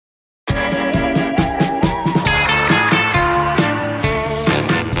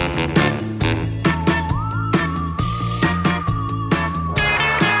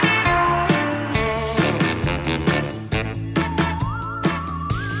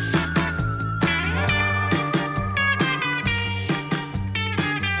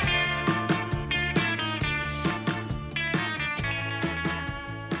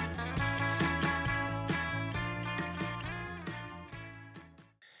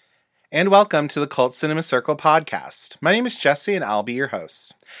And welcome to the Cult Cinema Circle podcast. My name is Jesse and I'll be your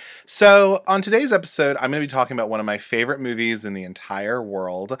host. So, on today's episode, I'm going to be talking about one of my favorite movies in the entire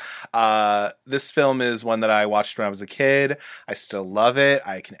world. This film is one that I watched when I was a kid. I still love it.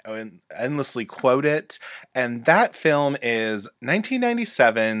 I can endlessly quote it. And that film is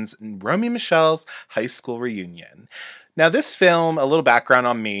 1997's Romy and Michele's High School Reunion. Now, this film, a little background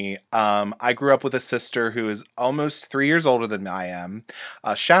on me. I grew up with a sister who is almost 3 years older than I am.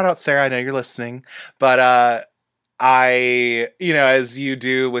 Shout out, Sarah. I know you're listening. But as you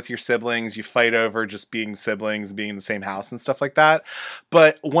do with your siblings, you fight over just being siblings, being in the same house and stuff like that.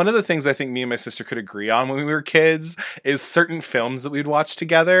 But one of the things I think me and my sister could agree on when we were kids is certain films that we'd watch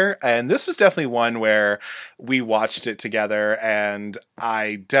together. And this was definitely one where we watched it together, and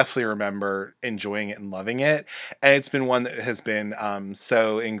I definitely remember enjoying it and loving it. And it's been one that has been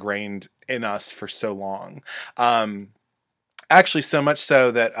so ingrained in us for so long. Actually, so much so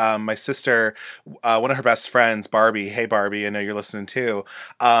that my sister, one of her best friends, Barbie, hey Barbie, I know you're listening too,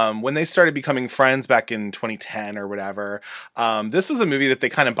 when they started becoming friends back in 2010 or whatever, this was a movie that they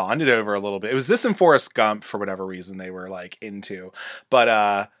kind of bonded over a little bit. It was this and Forrest Gump for whatever reason they were like into. But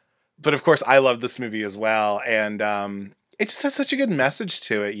of course, I love this movie as well. And it just has such a good message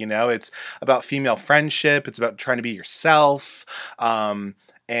to it. You know, it's about female friendship. It's about trying to be yourself and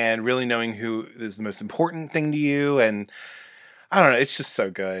really knowing who is the most important thing to you. And I don't know, it's just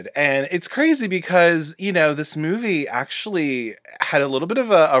so good. And it's crazy because, this movie actually had a little bit of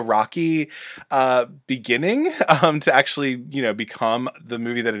a rocky beginning to actually, become the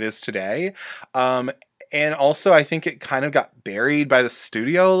movie that it is today. And also, I think it kind of got buried by the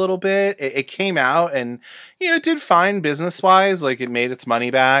studio a little bit. It came out and, it did fine business-wise. Like, it made its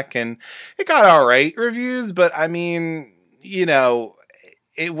money back and it got all right reviews. But, I mean,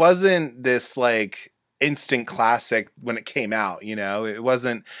 it wasn't this, like, instant classic when it came out. It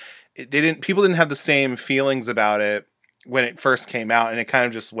wasn't, people didn't have the same feelings about it when it first came out, and it kind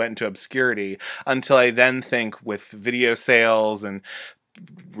of just went into obscurity until I then think with video sales and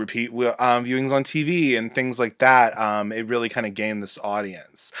repeat viewings on TV and things like that, it really kind of gained this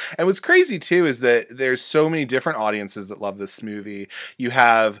audience. And what's crazy too is that there's so many different audiences that love this movie. You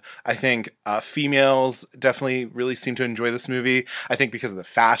have, I think, females definitely really seem to enjoy this movie. I think because of the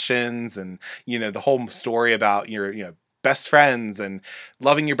fashions and the whole story about your best friends and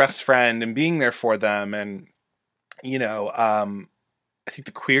loving your best friend and being there for them. And I think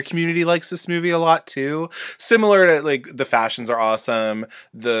the queer community likes this movie a lot too. Similar to, like, the fashions are awesome.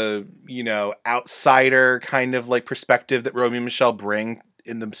 The, outsider kind of like perspective that Romy and Michele bring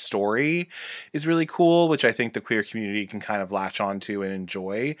in the story is really cool, which I think the queer community can kind of latch onto and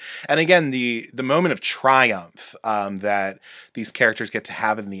enjoy. And again, the moment of triumph that these characters get to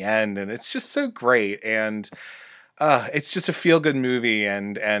have in the end, and it's just so great. And it's just a feel-good movie,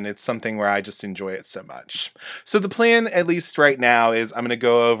 and it's something where I just enjoy it so much. So the plan, at least right now, is I'm going to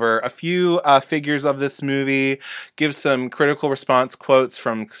go over a few figures of this movie, give some critical response quotes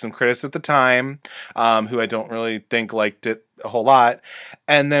from some critics at the time, who I don't really think liked it a whole lot,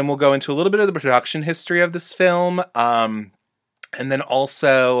 and then we'll go into a little bit of the production history of this film, and then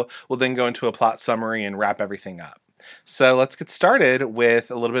also we'll then go into a plot summary and wrap everything up. So let's get started with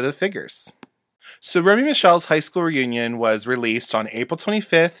a little bit of the figures. So Romy and Michele's High School Reunion was released on April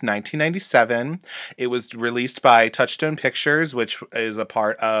 25th, 1997. It was released by Touchstone Pictures, which is a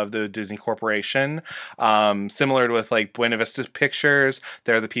part of the Disney Corporation. Similar to with like Buena Vista Pictures,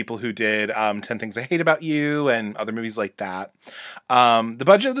 they're the people who did 10 Things I Hate About You and other movies like that. The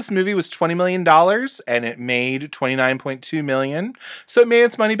budget of this movie was $20 million, and it made $29.2 million. So it made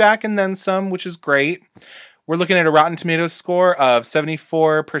its money back and then some, which is great. We're looking at a Rotten Tomatoes score of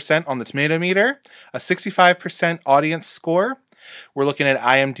 74% on the Tomato Meter, a 65% audience score. We're looking at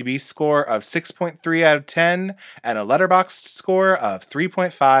an IMDb score of 6.3 out of 10 and a Letterboxd score of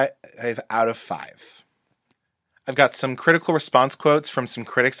 3.5 out of 5. I've got some critical response quotes from some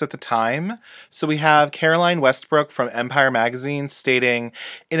critics at the time. So we have Caroline Westbrook from Empire Magazine stating,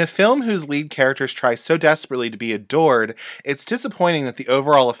 "In a film whose lead characters try so desperately to be adored, it's disappointing that the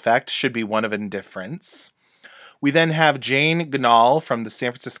overall effect should be one of indifference." We then have Jane Gnall from the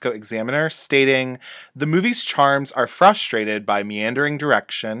San Francisco Examiner stating, "The movie's charms are frustrated by meandering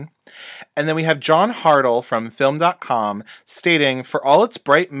direction." And then we have John Hartle from Film.com stating, "For all its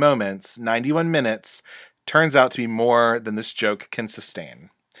bright moments, 91 minutes turns out to be more than this joke can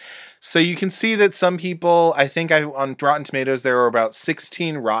sustain." So you can see that some people, I think on Rotten Tomatoes, there were about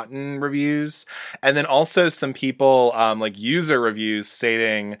 16 rotten reviews. And then also some people, like user reviews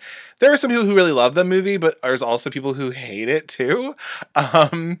stating, there are some people who really love the movie, but there's also people who hate it too.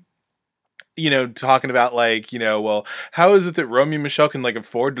 talking about like, well, how is it that Romy and Michelle can like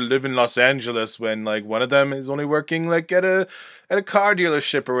afford to live in Los Angeles when like one of them is only working like at a car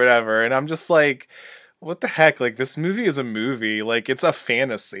dealership or whatever? And I'm just like, what the heck? Like, this movie is a movie. Like, it's a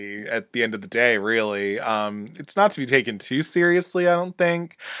fantasy at the end of the day, really. It's not to be taken too seriously, I don't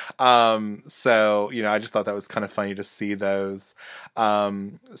think. So, I just thought that was kind of funny to see those. So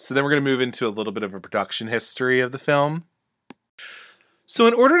then we're going to move into a little bit of a production history of the film. So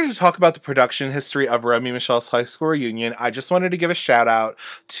in order to talk about the production history of Romy and Michelle's high school reunion, I just wanted to give a shout out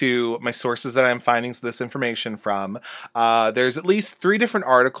to my sources that I'm finding this information from. There's at least 3 different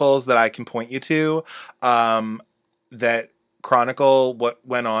articles that I can point you to that chronicle what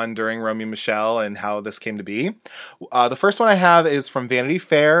went on during Romy and Michelle and how this came to be. The first one I have is from Vanity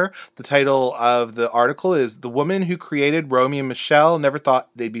Fair. The title of the article is "The Woman Who Created Romy and Michelle Never Thought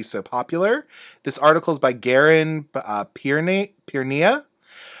They'd Be So Popular." This article is by Garen Piernia. Pirnia.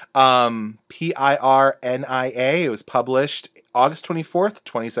 It was published August 24th,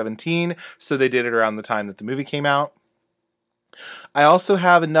 2017. So they did it around the time that the movie came out. I also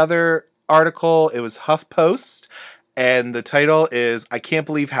have another article. It was HuffPost. And the title is "I Can't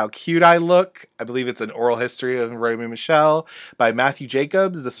Believe How Cute I Look." I believe it's an oral history of Romy and Michelle by Matthew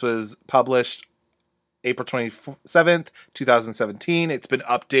Jacobs. This was published April 27th, 2017. It's been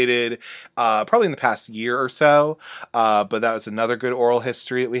updated probably in the past year or so, but that was another good oral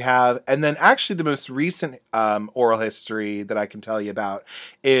history that we have. And then actually the most recent oral history that I can tell you about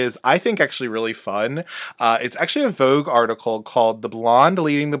is, I think, actually really fun. It's actually a Vogue article called "The Blonde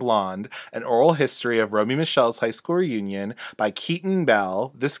Leading the Blonde, An Oral History of Romy Michelle's High School Reunion" by Keaton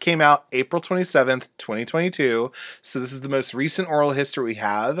Bell. This came out April 27th, 2022. So this is the most recent oral history we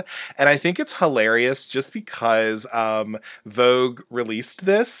have. And I think it's hilarious just because Vogue released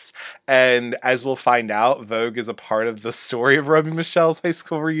this, and as we'll find out, Vogue is a part of the story of Romy and Michelle's high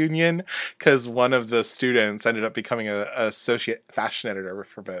school reunion, because one of the students ended up becoming an associate fashion editor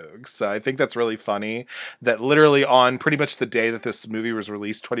for Vogue. So I think that's really funny that literally on pretty much the day that this movie was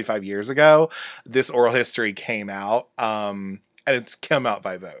released 25 years ago, this oral history came out, and it's come out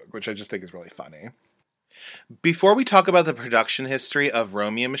by Vogue, which I just think is really funny. Before we talk about the production history of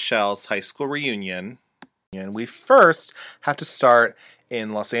Romy and Michelle's high school reunion, we first have to start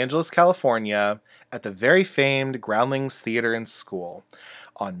in Los Angeles, California, at the very famed Groundlings Theater and School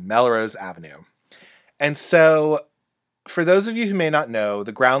on Melrose Avenue. And so, for those of you who may not know,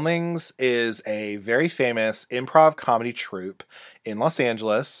 the Groundlings is a very famous improv comedy troupe in Los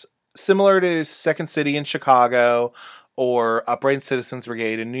Angeles, similar to Second City in Chicago or Upright Citizens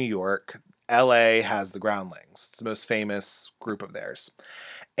Brigade in New York. LA has the Groundlings. It's the most famous group of theirs.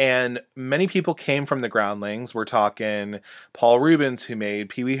 And many people came from the Groundlings. We're talking Paul Reubens, who made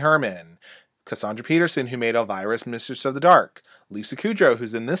Pee Wee Herman, Cassandra Peterson, who made Elvira, Mistress of the Dark, Lisa Kudrow,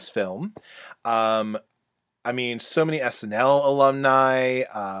 who's in this film. So many SNL alumni,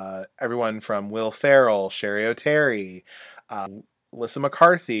 everyone from Will Ferrell, Sherry O'Terry, Alyssa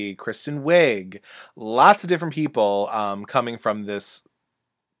McCarthy, Kristen Wiig, lots of different people coming from this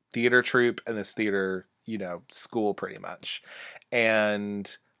theater troupe and this theater, school pretty much.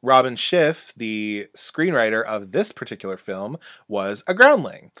 And Robin Schiff, the screenwriter of this particular film, was a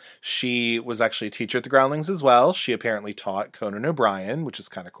Groundling. She was actually a teacher at the Groundlings as well. She apparently taught Conan O'Brien, which is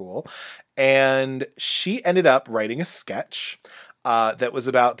kind of cool. And she ended up writing a sketch that was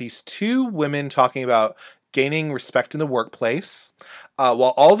about these 2 women talking about gaining respect in the workplace,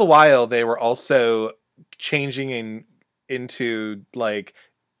 while all the while they were also changing into like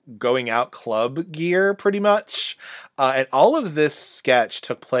going out club gear pretty much. And all of this sketch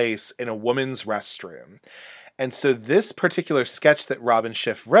took place in a woman's restroom. And so this particular sketch that Robin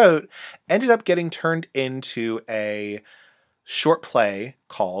Schiff wrote ended up getting turned into a short play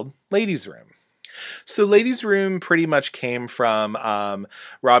called Ladies' Room. So Ladies' Room pretty much came from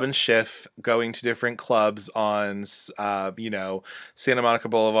Robin Schiff going to different clubs on, Santa Monica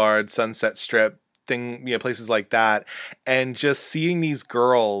Boulevard, Sunset Strip, places like that, and just seeing these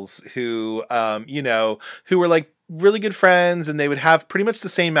girls who were like really good friends, and they would have pretty much the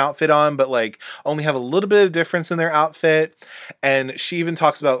same outfit on, but like only have a little bit of difference in their outfit. And she even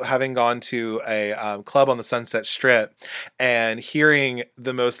talks about having gone to a club on the Sunset Strip and hearing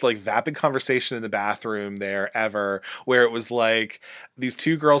the most like vapid conversation in the bathroom there ever, where it was like these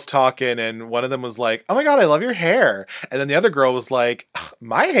 2 girls talking, and one of them was like, "Oh my God, I love your hair." And then the other girl was like,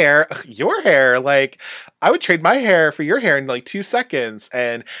 "My hair? Your hair? Like, I would trade my hair for your hair in like 2 seconds."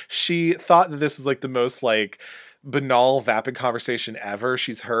 And she thought that this was like the most like banal, vapid conversation ever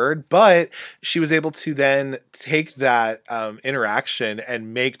she's heard, but she was able to then take that interaction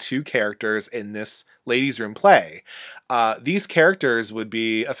and make 2 characters in this ladies' room play. These characters would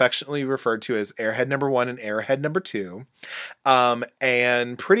be affectionately referred to as Airhead number 1 and Airhead number 2.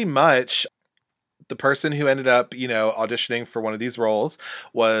 And pretty much the person who ended up, auditioning for one of these roles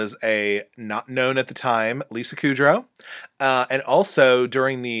was a not known at the time Lisa Kudrow. And also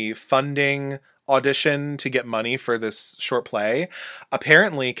during the funding audition to get money for this short play,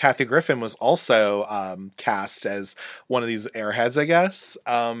 apparently Kathy Griffin was also cast as one of these airheads, I guess.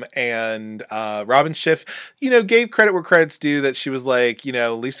 And Robin Schiff, gave credit where credit's due, that she was like,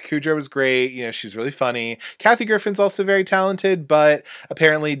 Lisa Kudrow was great, she's really funny. Kathy Griffin's also very talented, but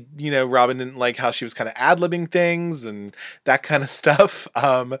apparently, Robin didn't like how she was kind of ad-libbing things and that kind of stuff.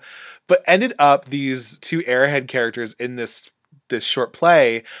 But ended up these two airhead characters in this short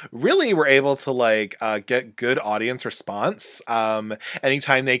play really were able to get good audience response.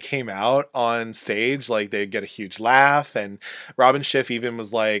 Anytime they came out on stage, they'd get a huge laugh, and Robin Schiff even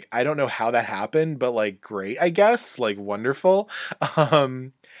was like, I don't know how that happened, but great, I guess, wonderful.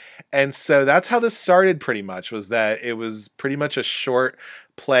 And so that's how this started, pretty much, was that it was pretty much a short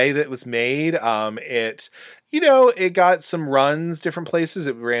play that was made. It got some runs different places.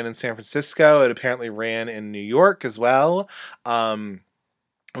 It ran in San Francisco. It apparently ran in New York as well,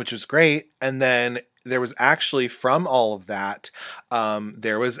 which was great. And then there was actually, from all of that,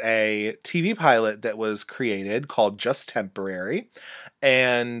 there was a TV pilot that was created called Just Temporary.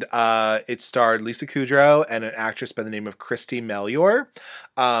 And it starred Lisa Kudrow and an actress by the name of Christy Melior,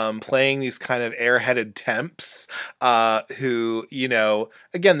 playing these kind of airheaded temps who,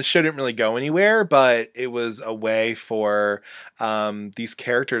 again, the show didn't really go anywhere, but it was a way for these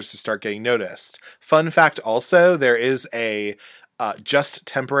characters to start getting noticed. Fun fact also, there is a Just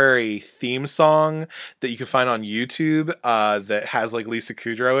Temporary theme song that you can find on YouTube that has Lisa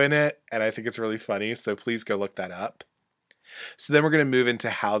Kudrow in it, and I think it's really funny, so please go look that up. So then we're going to move into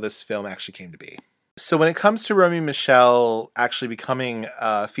how this film actually came to be. So when it comes to Romy and Michele actually becoming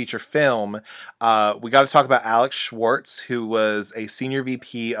a feature film, we got to talk about Alex Schwartz, who was a senior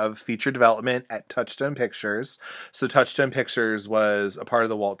VP of feature development at Touchstone Pictures. So Touchstone Pictures was a part of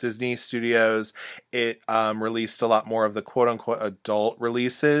the Walt Disney Studios. It released a lot more of the quote-unquote adult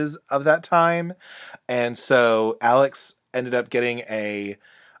releases of that time. And so Alex ended up getting a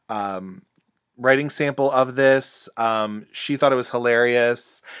writing sample of this. She thought it was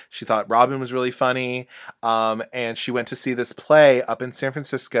hilarious. She thought Robin was really funny. And she went to see this play up in San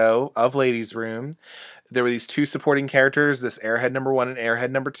Francisco of Ladies' Room. There were these two supporting characters, this Airhead number 1 and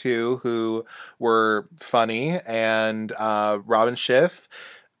Airhead number 2, who were funny. And Robin Schiff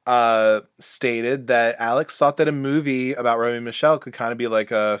stated that Alex thought that a movie about Romy and Michele could kind of be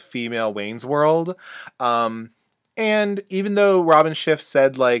like a female Wayne's World. And even though Robin Schiff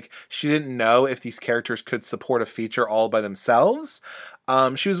said she didn't know if these characters could support a feature all by themselves,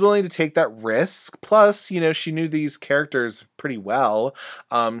 she was willing to take that risk. Plus, she knew these characters pretty well.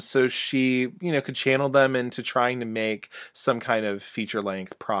 So she, could channel them into trying to make some kind of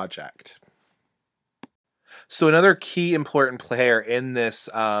feature-length project. So another key important player in this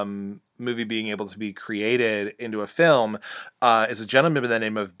movie being able to be created into a film is a gentleman by the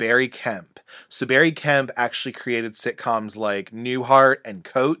name of Barry Kemp. So Barry Kemp actually created sitcoms like Newhart and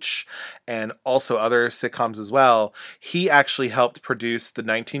Coach, and also other sitcoms as well. He actually helped produce the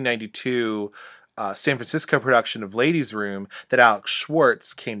 1992 San Francisco production of Ladies' Room that Alex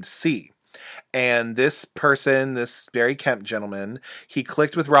Schwartz came to see. And this person, this Barry Kemp gentleman, he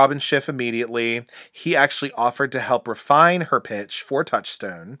clicked with Robin Schiff immediately. He actually offered to help refine her pitch for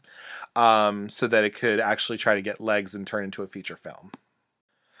Touchstone so that it could actually try to get legs and turn into a feature film.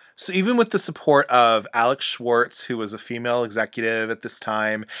 So even with the support of Alex Schwartz, who was a female executive at this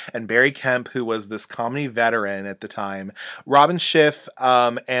time, and Barry Kemp, who was this comedy veteran at the time, Robin Schiff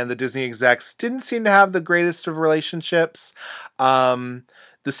and the Disney execs didn't seem to have the greatest of relationships.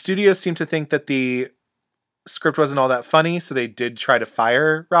 The studio seemed to think that the script wasn't all that funny, so they did try to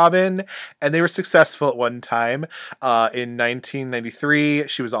fire Robin, and they were successful at one time. In 1993,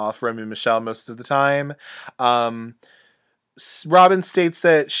 she was off Romy and Michele most of the time. Robin states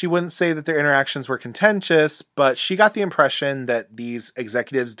that she wouldn't say that their interactions were contentious, but she got the impression that these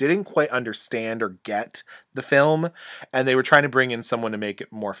executives didn't quite understand or get the film, and they were trying to bring in someone to make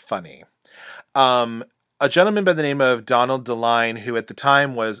it more funny. A gentleman by the name of Donald DeLine, who at the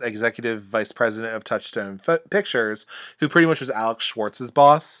time was executive vice president of Touchstone Pictures, who pretty much was Alex Schwartz's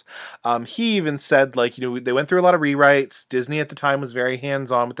boss. He even said, they went through a lot of rewrites. Disney at the time was very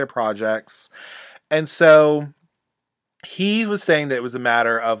hands-on with their projects. And so he was saying that it was a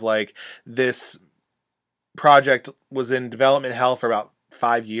matter of this project was in development hell for about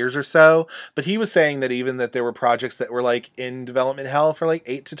 5 years or so, but he was saying that even that there were projects that were like in development hell for like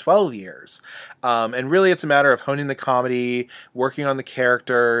 8 to 12 years. And really it's a matter of honing the comedy, working on the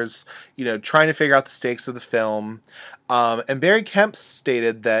characters, trying to figure out the stakes of the film. And Barry Kemp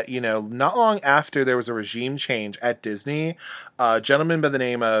stated that, not long after there was a regime change at Disney, a gentleman by the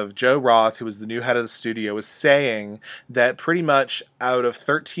name of Joe Roth, who was the new head of the studio, was saying that pretty much out of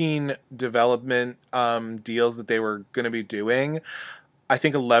 13 development deals that they were going to be doing, I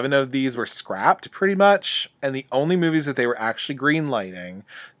think 11 of these were scrapped pretty much, and the only movies that they were actually greenlighting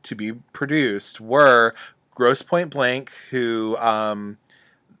to be produced were Grosse Point Blank, who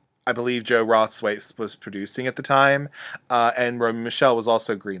I believe Joe Roth's wife was producing at the time, and Romy Michele was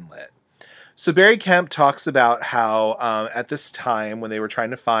also greenlit. So Barry Kemp talks about how at this time, when they were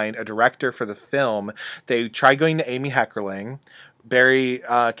trying to find a director for the film, they tried going to Amy Heckerling. Barry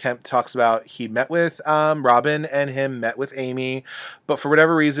Kemp talks about he met with Robin and him met with Amy, but for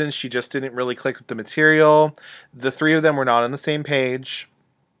whatever reason, she just didn't really click with the material. The three of them were not on the same page.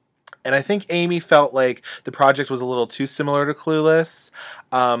 And I think Amy felt like the project was a little too similar to Clueless,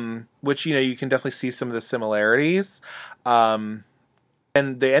 which, you can definitely see some of the similarities. And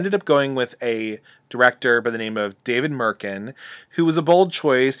they ended up going with a director by the name of David Merkin, who was a bold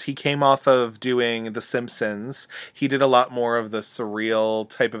choice. He came off of doing The Simpsons. He did a lot more of the surreal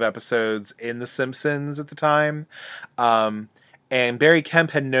type of episodes in The Simpsons at the time. And Barry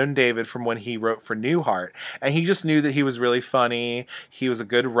Kemp had known David from when he wrote for Newhart. And he just knew that he was really funny. He was a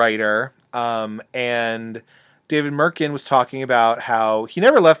good writer. And David Merkin was talking about how he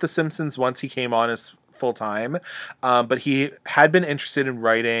never left The Simpsons once he came on as full time, but he had been interested in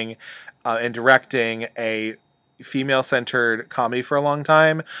writing and directing a female-centered comedy for a long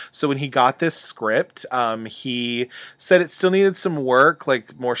time. So when he got this script, he said it still needed some work,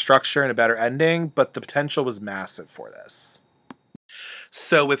 like more structure and a better ending, but the potential was massive for this.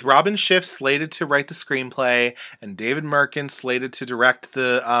 So with Robin Schiff slated to write the screenplay and David Merkin slated to direct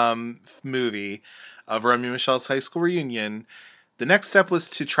the movie of Romy and Michele's high school reunion, the next step was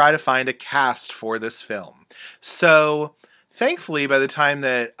to try to find a cast for this film. So, thankfully, by the time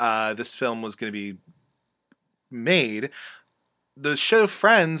that this film was going to be made, the show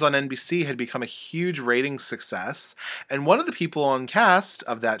Friends on NBC had become a huge ratings success, and one of the people on cast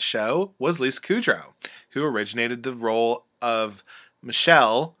of that show was Lisa Kudrow, who originated the role of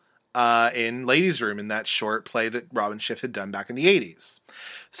Michele in Ladies' Room in that short play that Robin Schiff had done back in the 80s.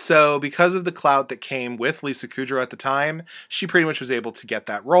 So because of the clout that came with Lisa Kudrow at the time, she pretty much was able to get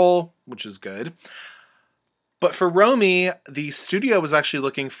that role, which is good. But for Romy, the studio was actually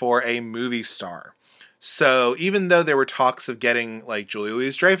looking for a movie star. So even though there were talks of getting like Julia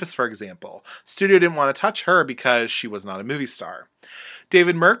Louis-Dreyfus, for example, studio didn't want to touch her because she was not a movie star.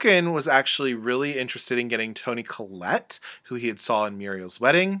 David Merkin was actually really interested in getting Toni Collette, who he had saw in Muriel's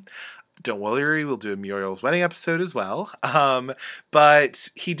Wedding. Don't worry, we'll do a Muriel's Wedding episode as well. But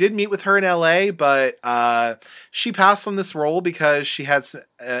he did meet with her in LA, but she passed on this role because she had some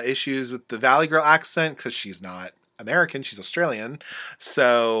issues with the Valley Girl accent, because she's not American, she's Australian.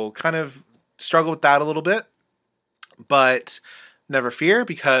 So kind of struggled with that a little bit. But never fear,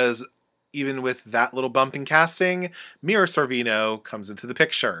 because even with that little bump in casting, Mira Sorvino comes into the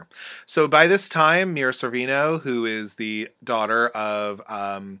picture. So by this time, Mira Sorvino, who is the daughter of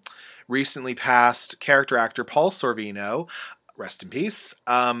recently passed character actor Paul Sorvino, rest in peace,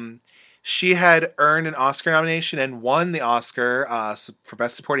 she had earned an Oscar nomination and won the Oscar for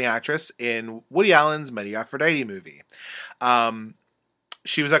Best Supporting Actress in Woody Allen's Mighty Aphrodite movie.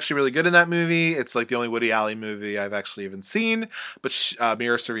 She was actually really good in that movie. It's like the only Woody Allen movie I've actually even seen, but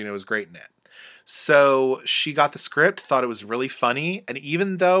Mira Sorvino was great in it. So she got the script, thought it was really funny, and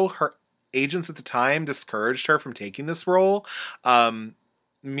even though her agents at the time discouraged her from taking this role,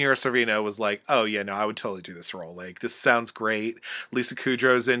 Mira Sorvino was like, oh yeah, no, I would totally do this role. Like, this sounds great. Lisa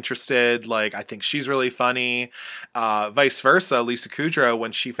Kudrow's interested. Like, I think she's really funny. Vice versa, Lisa Kudrow,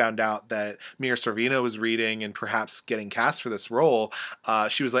 when she found out that Mira Sorvino was reading and perhaps getting cast for this role,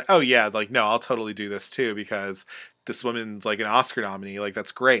 she was like, oh yeah, like, no, I'll totally do this too, because this woman's like an Oscar nominee. Like,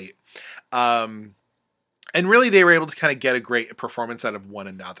 that's great. And really, they were able to kind of get a great performance out of one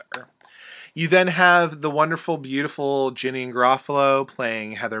another. You then have the wonderful, beautiful Ginny Garofalo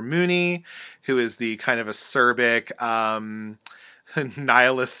playing Heather Mooney, who is the kind of acerbic,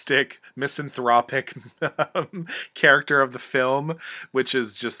 nihilistic, misanthropic character of the film, which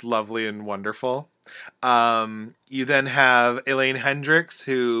is just lovely and wonderful. You then have Elaine Hendricks,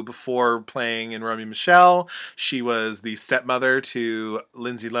 who before playing in Romy and Michele, she was the stepmother to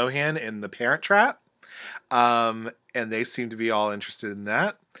Lindsay Lohan in The Parent Trap. And they seem to be all interested in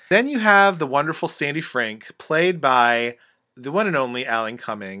that. Then you have the wonderful Sandy Frank, played by the one and only Alan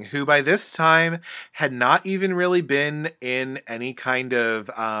Cumming, who by this time had not even really been in any kind of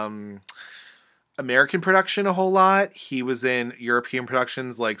American production a whole lot. He was in European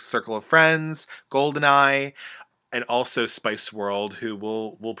productions like Circle of Friends, Goldeneye, and also Spice World, who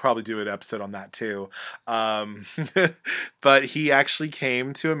we'll probably do an episode on that too. Um, but he actually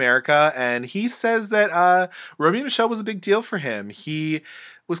came to America, and he says that Romy and Michele was a big deal for him. He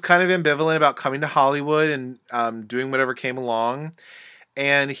was kind of ambivalent about coming to Hollywood and doing whatever came along,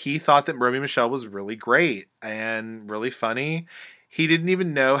 and he thought that Romy and Michele was really great and really funny. He didn't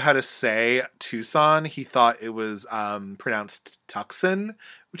even know how to say Tucson. He thought it was pronounced Tucson,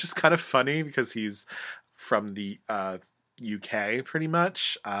 which is kind of funny because he's from the UK pretty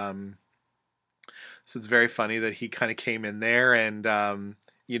much. So it's very funny that he kind of came in there and,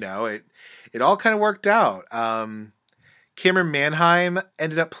 it all kind of worked out. Cameron Manheim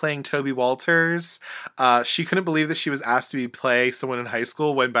ended up playing Toby Walters. She couldn't believe that she was asked to play someone in high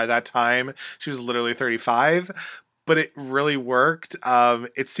school when by that time she was literally 35. But it really worked.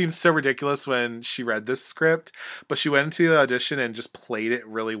 It seemed so ridiculous when she read this script, but she went into the audition and just played it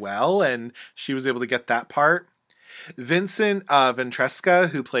really well, and she was able to get that part. Vincent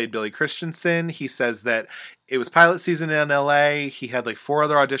Ventresca, who played Billy Christensen, he says that it was pilot season in LA. He had like 4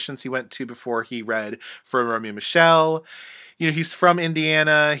 other auditions he went to before he read for Romy and Michele. He's from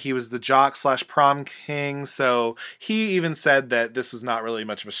Indiana. He was the jock / prom king. So he even said that this was not really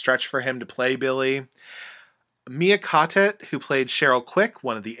much of a stretch for him to play Billy. Mia Cottet, who played Cheryl Quick,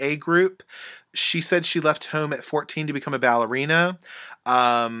 one of the A group, she said she left home at 14 to become a ballerina,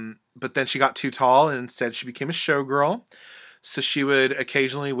 but then she got too tall and instead she became a showgirl. So she would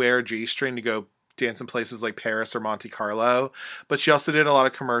occasionally wear a G-string to go dance in places like Paris or Monte Carlo, but she also did a lot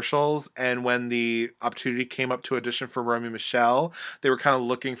of commercials, and when the opportunity came up to audition for Romy and Michele, they were kind of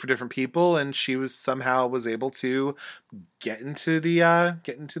looking for different people, and she was able to get into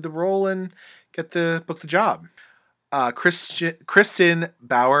the role and book the job. Kristen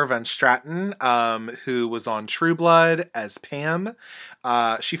Bauer Van Straten, who was on True Blood as Pam.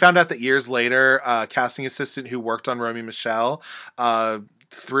 She found out that years later, a casting assistant who worked on Romy and Michele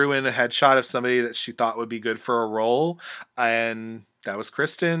threw in a headshot of somebody that she thought would be good for a role, and that was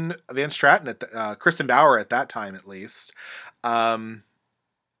Kristen Van Straten, Kristen Bauer at that time at least. And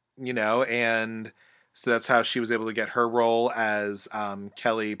so that's how she was able to get her role as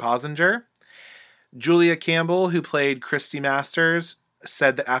Kelly Posinger. Julia Campbell, who played Christy Masters,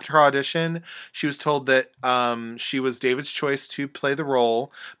 said that after her audition, she was told that she was David's choice to play the role,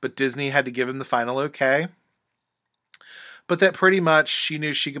 but Disney had to give him the final okay. But that pretty much she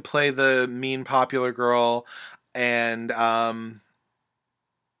knew she could play the mean popular girl, and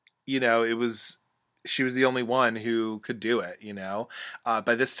she was the only one who could do it,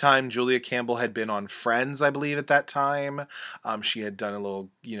 By this time, Julia Campbell had been on Friends, I believe, at that time. She had done a little,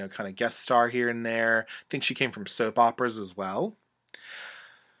 kind of guest star here and there. I think she came from soap operas as well.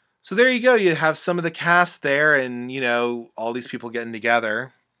 So there you go. You have some of the cast there and, all these people getting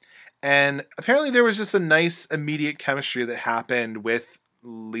together. And apparently there was just a nice immediate chemistry that happened with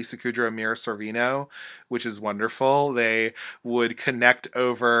Lisa Kudrow and Mira Sorvino, which is wonderful. They would connect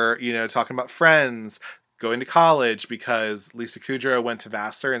over, talking about Friends, going to college, because Lisa Kudrow went to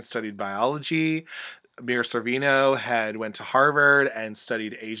Vassar and studied biology. Mira Sorvino went to Harvard and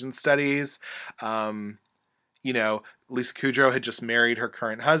studied Asian studies. Lisa Kudrow had just married her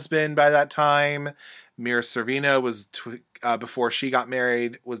current husband by that time. Mira Sorvino was, before she got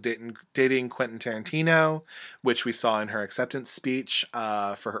married, was dating Quentin Tarantino, which we saw in her acceptance speech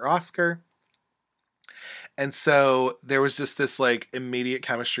for her Oscar. And so there was just this like immediate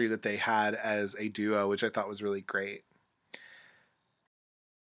chemistry that they had as a duo, which I thought was really great.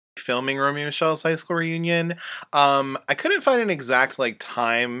 Filming Romy and Michele's high school reunion. I couldn't find an exact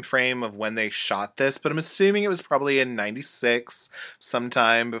time frame of when they shot this, but I'm assuming it was probably in 96,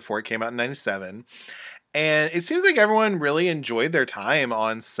 sometime before it came out in 97. And it seems like everyone really enjoyed their time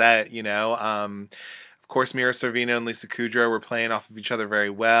on set, Of course, Mira Sorvino and Lisa Kudrow were playing off of each other very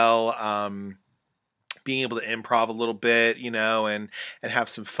well. Being able to improv a little bit, and have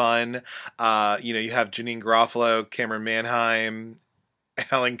some fun. You have Janine Garofalo, Cameron Manheim,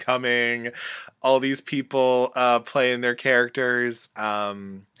 Alan Cumming, all these people playing their characters,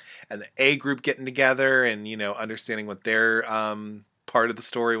 and the A group getting together and, understanding what their part of the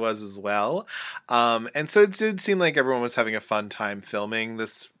story was as well. And so it did seem like everyone was having a fun time filming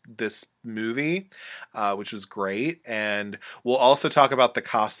this movie, which was great. And we'll also talk about the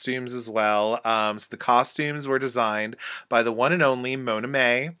costumes as well. So the costumes were designed by the one and only Mona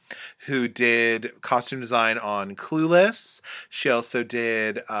May, who did costume design on Clueless. She also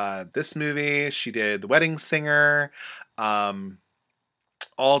did this movie. She did The Wedding Singer. Um,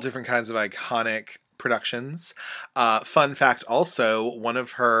 all different kinds of iconic productions. Fun fact also, one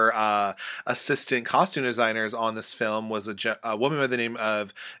of her assistant costume designers on this film was a woman by the name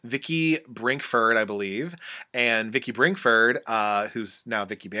of Vicky Brinkford, I believe. And Vicky Brinkford, who's now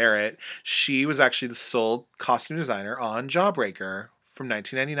Vicky Barrett, she was actually the sole costume designer on Jawbreaker from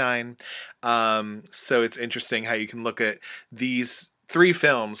 1999. So it's interesting how you can look at these three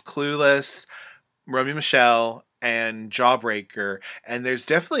films, Clueless, Romy Michelle, and Jawbreaker, and there's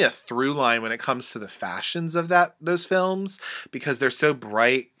definitely a through line when it comes to the fashions of those films, because they're so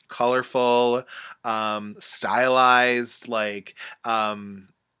bright, colorful, stylized. Um,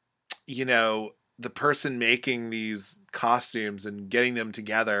 the person making these costumes and getting them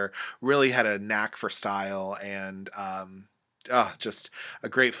together really had a knack for style and just a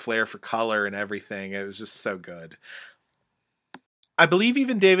great flair for color and everything. It was just so good. I believe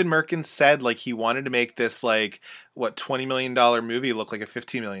even David Merkin said like he wanted to make this like what $20 million movie look like a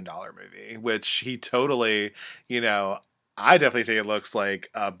 $15 million movie, which he totally, you know, I definitely think it looks like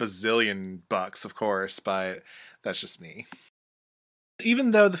a bazillion bucks, of course, but that's just me.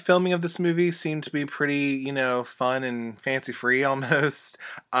 Even though the filming of this movie seemed to be pretty, fun and fancy free almost,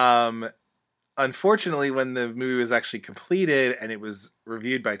 um, unfortunately, when the movie was actually completed and it was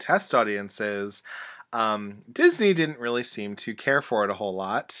reviewed by test audiences, Disney didn't really seem to care for it a whole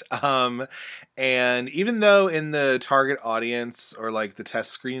lot. And even though in the target audience or like the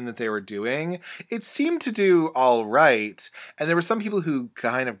test screen that they were doing, it seemed to do all right. And there were some people who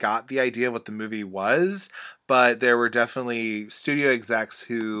kind of got the idea of what the movie was, but there were definitely studio execs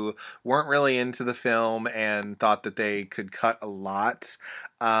who weren't really into the film and thought that they could cut a lot.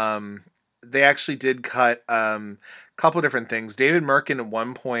 They actually did cut couple different things. David Merkin at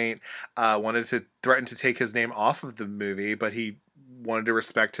one point wanted to threaten to take his name off of the movie, but he wanted to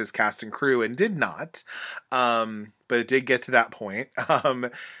respect his cast and crew and did not. But it did get to that point.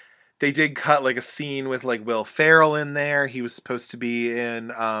 They did cut like a scene with like Will Ferrell in there. He was supposed to be in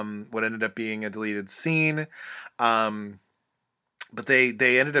what ended up being a deleted scene. But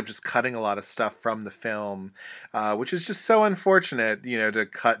they ended up just cutting a lot of stuff from the film, which is just so unfortunate, to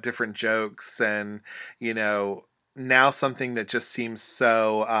cut different jokes and, now something that just seems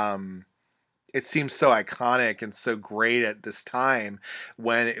so, it seems so iconic and so great at this time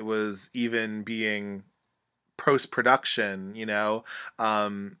when it was even being post-production,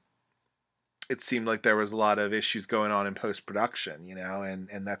 it seemed like there was a lot of issues going on in post-production,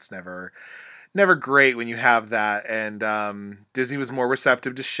 and that's never great when you have that. And Disney was more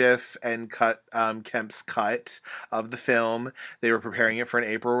receptive to Schiff and cut Kemp's cut of the film. They were preparing it for an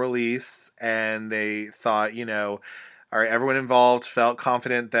April release, and they thought, all right, everyone involved felt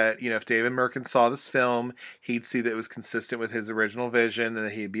confident that, if David Merkin saw this film, he'd see that it was consistent with his original vision and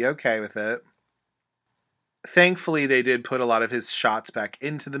that he'd be okay with it. Thankfully, they did put a lot of his shots back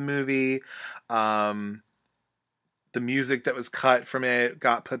into the movie. The music that was cut from it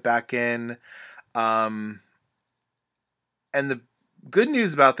got put back in. And the good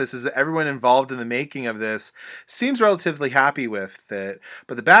news about this is that everyone involved in the making of this seems relatively happy with it.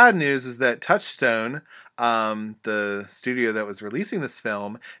 But the bad news is that Touchstone, the studio that was releasing this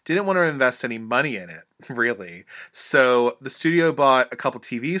film, didn't want to invest any money in it, really. So the studio bought a couple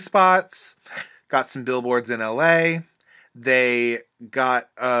TV spots, got some billboards in LA. They got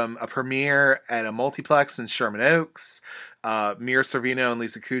a premiere at a multiplex in Sherman Oaks. Mira Sorvino and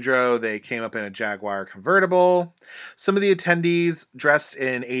Lisa Kudrow, they came up in a Jaguar convertible. Some of the attendees dressed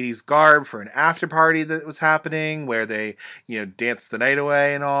in 80s garb for an after party that was happening where they, danced the night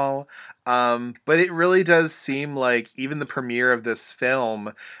away and all. But it really does seem like even the premiere of this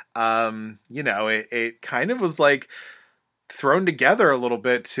film, it kind of was like thrown together a little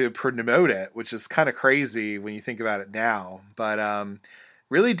bit to promote it, which is kind of crazy when you think about it now. But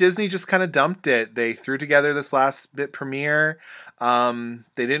really, Disney just kind of dumped it. They threw together this last bit premiere.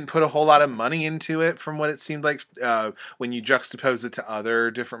 They didn't put a whole lot of money into it from what it seemed like when you juxtapose it to other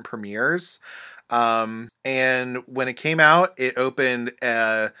different premieres. And when it came out, it opened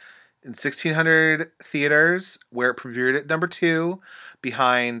in 1,600 theaters, where it premiered at number 2,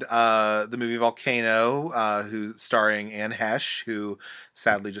 behind the movie Volcano, who starring Anne Hesh, who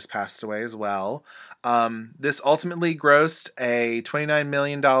sadly just passed away as well. This ultimately grossed a $29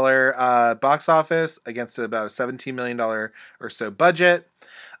 million box office against about a $17 million or so budget.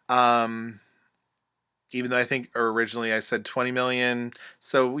 Even though I think originally I said 20 million,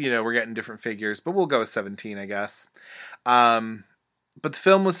 so we're getting different figures, but we'll go with 17, I guess. But the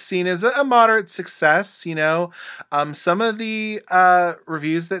film was seen as a moderate success, Some of the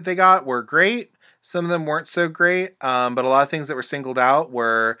reviews that they got were great. Some of them weren't so great, but a lot of things that were singled out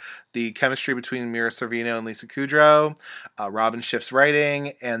were the chemistry between Mira Sorvino and Lisa Kudrow, Robin Schiff's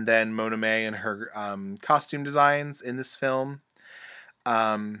writing, and then Mona May and her costume designs in this film.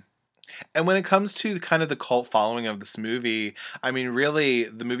 Um, and when it comes to kind of the cult following of this movie, I mean, really,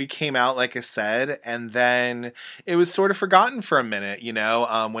 the movie came out, like I said, and then it was sort of forgotten for a minute, you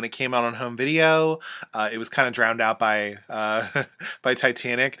know? When it came out on home video, it was kind of drowned out by, by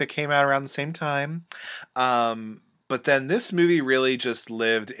Titanic that came out around the same time. But then this movie really just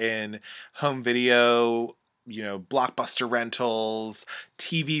lived in home video, you know, blockbuster rentals,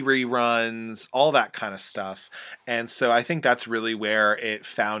 TV reruns, all that kind of stuff. And so I think that's really where it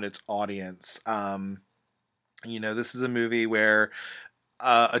found its audience. You know, this is a movie where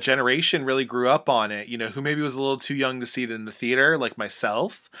a generation really grew up on it, you know, who maybe was a little too young to see it in the theater, like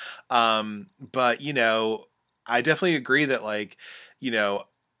myself. But, you know, I definitely agree that, like, you know,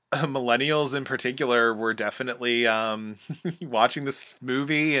 millennials in particular were definitely watching this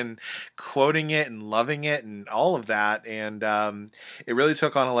movie and quoting it and loving it and all of that, and it really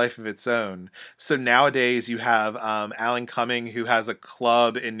took on a life of its own. So nowadays you have Alan Cumming, who has a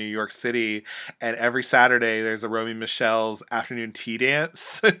club in New York City, and every Saturday there's a Romy Michelle's afternoon tea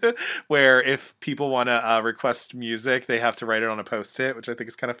dance where if people want to request music, they have to write it on a post-it, which I think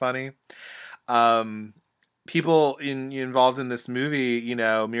is kind of funny. um People involved in this movie, you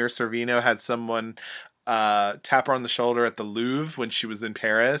know, Mira Sorvino had someone tap her on the shoulder at the Louvre when she was in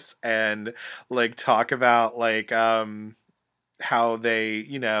Paris and like talk about like how they,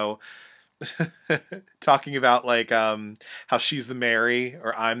 you know, talking about like how she's the Mary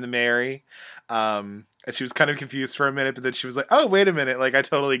or I'm the Mary. And she was kind of confused for a minute, but then she was like, "Oh, wait a minute, like I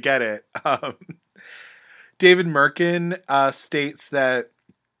totally get it." David Merkin states that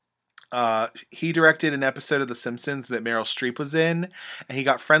he directed an episode of The Simpsons that Meryl Streep was in, and he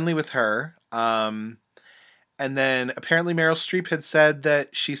got friendly with her. And then apparently Meryl Streep had said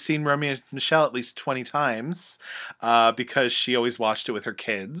that she's seen Romeo and Michelle at least 20 times because she always watched it with her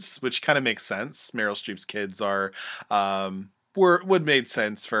kids, which kind of makes sense. Meryl Streep's kids are would made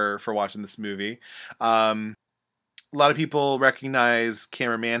sense for watching this movie. A lot of people recognize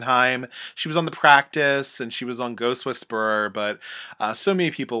Cameron Manheim. She was on The Practice and she was on Ghost Whisperer, but so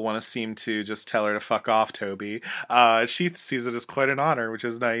many people want to seem to just tell her to fuck off, Toby. She sees it as quite an honor, which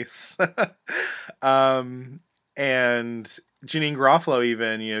is nice. And Janine Garofalo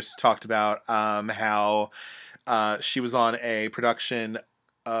even, you know, talked about how she was on a production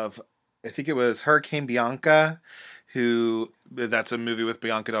of, I think it was Hurricane Bianca, who that's a movie with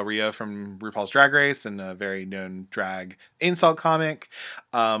Bianca Del Rio from RuPaul's Drag Race and a very known drag insult comic.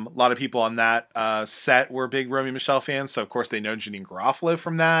 A lot of people on that set were big Romy Michelle fans, so of course they know Janine Garofalo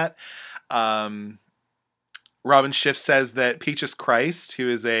from that. Robin Schiff says that Peaches Christ, who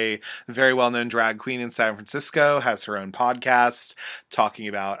is a very well-known drag queen in San Francisco, has her own podcast talking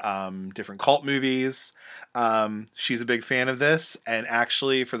about different cult movies. She's a big fan of this, and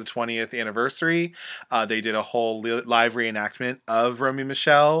actually for the 20th anniversary, they did a whole live reenactment of Romy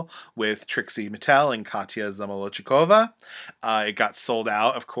Michelle with Trixie Mattel and Katya Zamolodchikova. It got sold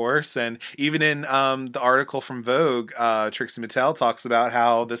out, of course, and even in the article from Vogue, Trixie Mattel talks about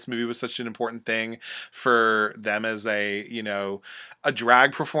how this movie was such an important thing for them as a, you know, a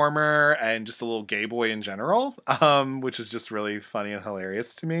drag performer and just a little gay boy in general, which is just really funny and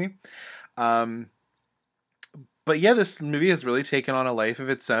hilarious to me. But yeah, this movie has really taken on a life of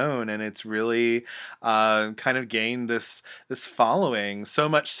its own, and it's really kind of gained this following. So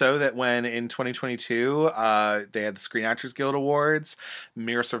much so that when in 2022 they had the Screen Actors Guild Awards,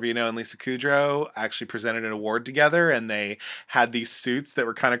 Mira Sorvino and Lisa Kudrow actually presented an award together, and they had these suits that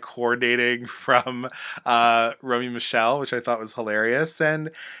were kind of coordinating from Romy Michelle, which I thought was hilarious. And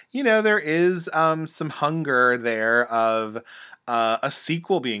you know, there is some hunger there of a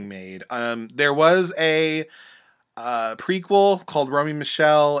sequel being made. There was a prequel called Romy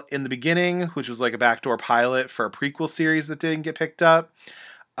Michelle in the Beginning, which was like a backdoor pilot for a prequel series that didn't get picked up.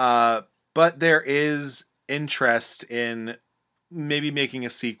 But there is interest in maybe making a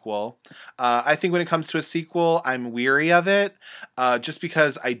sequel. I think when it comes to a sequel, I'm weary of it, just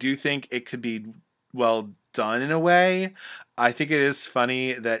because I do think it could be well done in a way. I think it is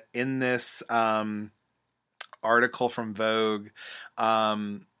funny that in this article from Vogue,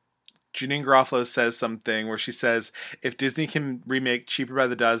 Janine Garofalo says something where she says, if Disney can remake Cheaper by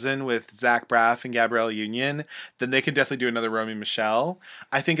the Dozen with Zach Braff and Gabrielle Union, then they can definitely do another Romy Michelle.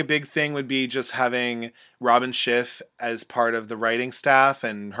 I think a big thing would be just having Robin Schiff as part of the writing staff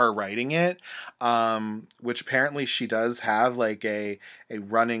and her writing it, which apparently she does have like a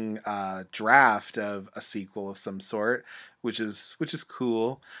running draft of a sequel of some sort, which is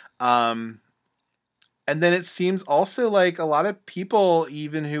cool. And then it seems also like a lot of people,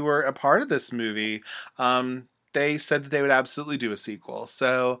 even who were a part of this movie, they said that they would absolutely do a sequel.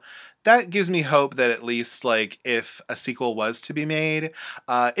 So that gives me hope that at least like if a sequel was to be made,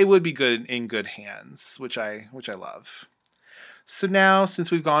 it would be good in good hands, which I love. So now,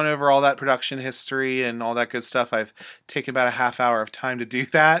 since we've gone over all that production history and all that good stuff, I've taken about a half hour of time to do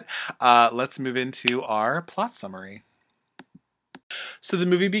that. Let's move into our plot summary. So the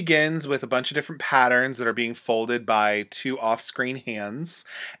movie begins with a bunch of different patterns that are being folded by two off-screen hands,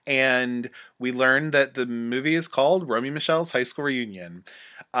 and we learn that the movie is called Romy Michelle's High School Reunion.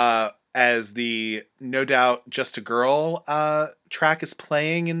 As the No Doubt Just a Girl track is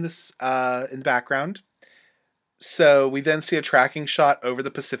playing in the background. So we then see a tracking shot over the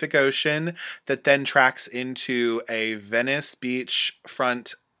Pacific Ocean that then tracks into a Venice Beach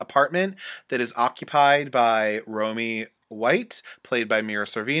front apartment that is occupied by Romy White, played by Mira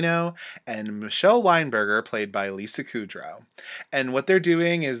Sorvino, and Michelle Weinberger, played by Lisa Kudrow. And what they're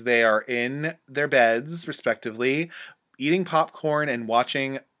doing is they are in their beds, respectively, eating popcorn and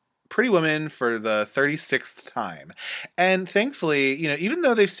watching Pretty Woman for the 36th time. And thankfully, even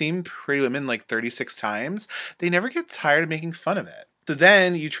though they've seen Pretty Women like 36 times, they never get tired of making fun of it. So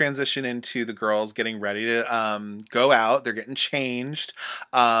then you transition into the girls getting ready to go out. They're getting changed.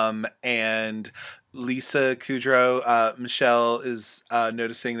 And Lisa Kudrow, Michelle is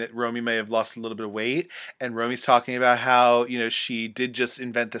noticing that Romy may have lost a little bit of weight. And Romy's talking about how, she did just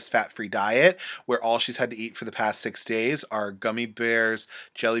invent this fat-free diet where all she's had to eat for the past 6 days are gummy bears,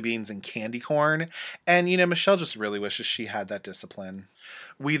 jelly beans, and candy corn. And, Michelle just really wishes she had that discipline.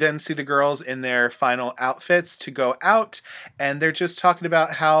 We then see the girls in their final outfits to go out, and they're just talking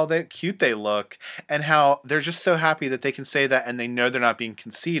about how cute they look and how they're just so happy that they can say that and they know they're not being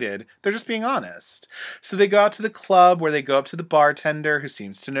conceited. They're just being honest. So they go out to the club where they go up to the bartender who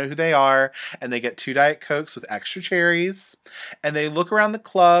seems to know who they are, and they get 2 Diet Cokes with extra cherries. And they look around the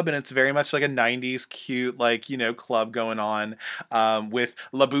club, and it's very much like a 90s cute, club going on with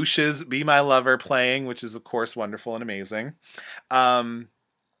La Bouche's Be My Lover playing, which is, of course, wonderful and amazing.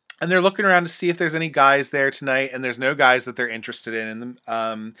 And they're looking around to see if there's any guys there tonight, and there's no guys that they're interested in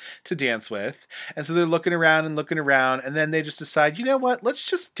to dance with. And so they're looking around, and then they just decide, you know what, let's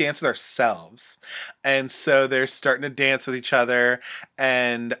just dance with ourselves. And so they're starting to dance with each other,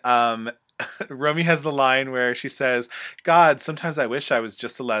 and Romy has the line where she says, God, sometimes I wish I was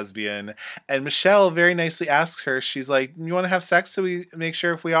just a lesbian. And Michelle very nicely asks her, she's like, you want to have sex so we make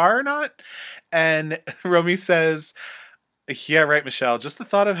sure if we are or not? And Romy says, yeah, right, Michelle. Just the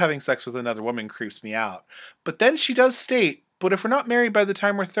thought of having sex with another woman creeps me out. But then she does state, but if we're not married by the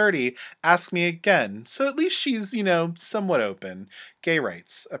time we're 30, ask me again. So at least she's, somewhat open. Gay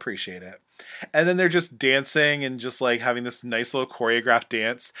rights. Appreciate it. And then they're just dancing and just like having this nice little choreographed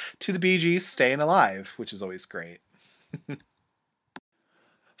dance to the Bee Gees' Staying Alive, which is always great.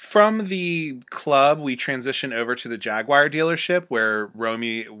 From the club, we transition over to the Jaguar dealership where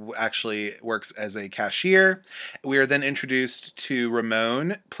Romy actually works as a cashier. We are then introduced to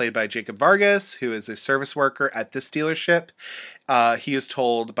Ramon, played by Jacob Vargas, who is a service worker at this dealership. He is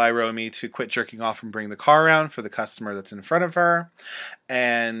told by Romy to quit jerking off and bring the car around for the customer that's in front of her.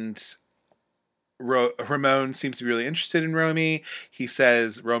 And Ramon seems to be really interested in Romy. He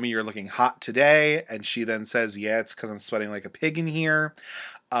says, Romy, you're looking hot today. And she then says, yeah, it's because I'm sweating like a pig in here.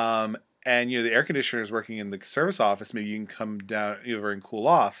 And the air conditioner is working in the service office. Maybe you can come down over and cool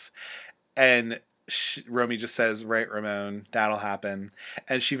off. And Romy just says, right, Ramon, that'll happen.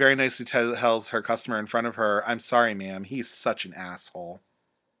 And she very nicely tells her customer in front of her, I'm sorry, ma'am, he's such an asshole.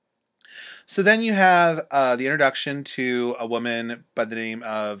 So then you have the introduction to a woman by the name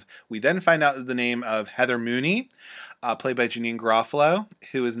of, we then find out the name of Heather Mooney, played by Janine Garofalo,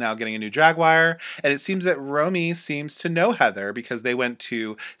 who is now getting a new Jaguar. And it seems that Romy seems to know Heather because they went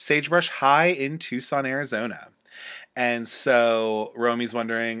to Sagebrush High in Tucson, Arizona. And so Romy's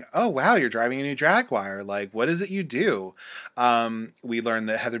wondering, oh, wow, you're driving a new Jaguar. Like, what is it you do? We learn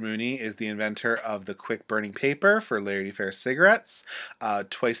that Heather Mooney is the inventor of the quick burning paper for Larry Fair cigarettes,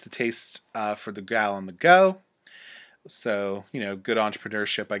 twice the taste for the gal on the go. So, good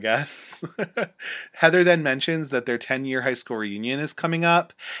entrepreneurship, I guess. Heather then mentions that their 10-year high school reunion is coming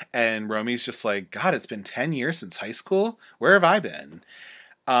up. And Romy's just like, God, it's been 10 years since high school? Where have I been?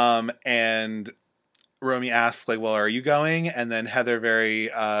 And Romy asks, like, well, are you going? And then Heather very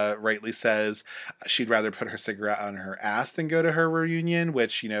rightly says she'd rather put her cigarette on her ass than go to her reunion,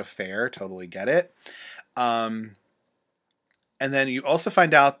 which, fair, totally get it. And then you also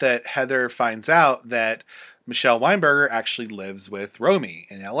find out that Heather finds out that Michelle Weinberger actually lives with Romy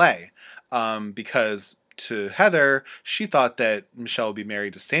in LA. Because to Heather, she thought that Michelle would be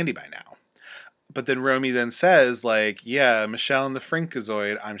married to Sandy by now. But then Romy then says, like, yeah, Michelle and the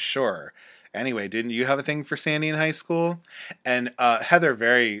Freakazoid, I'm sure. Anyway, didn't you have a thing for Sandy in high school? And Heather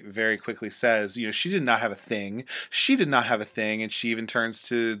very, very quickly says, she did not have a thing. She did not have a thing. And she even turns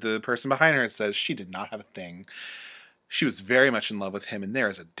to the person behind her and says, she did not have a thing. She was very much in love with him. And there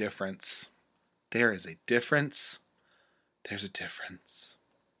is a difference. There is a difference. There's a difference.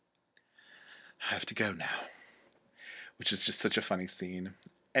 I have to go now. Which is just such a funny scene.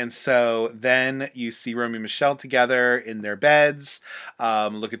 And so then you see Romy and Michele together in their beds,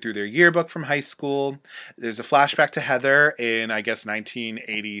 looking through their yearbook from high school. There's a flashback to Heather in, I guess,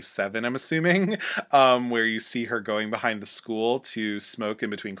 1987, I'm assuming, where you see her going behind the school to smoke in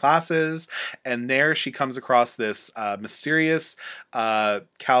between classes. And there she comes across this mysterious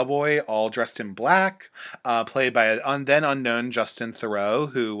cowboy all dressed in black, played by an then unknown Justin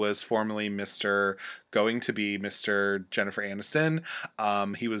Theroux, who was formerly going to be Mr. Jennifer Aniston.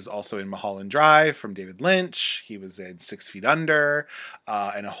 He was also in Mulholland Drive from David Lynch. He was in 6 Feet Under,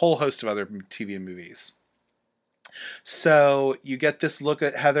 and a whole host of other TV and movies. So you get this look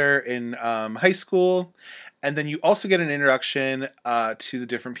at Heather in high school, and then you also get an introduction to the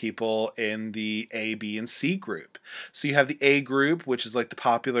different people in the A, B, and C group. So you have the A group, which is like the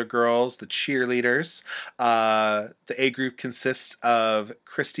popular girls, the cheerleaders. The A group consists of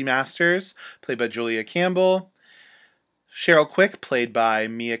Christy Masters, played by Julia Campbell, Cheryl Quick, played by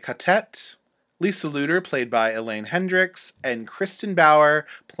Mia Catet, Lisa Luter, played by Elaine Hendricks, and Kristen Bauer,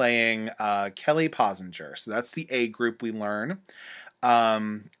 playing Kelly Posinger. So that's the A group we learn.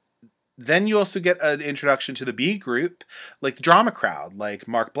 Then you also get an introduction to the B group, like the drama crowd, like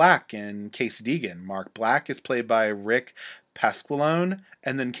Mark Black and Casey Deegan. Mark Black is played by Rick Pasqualone,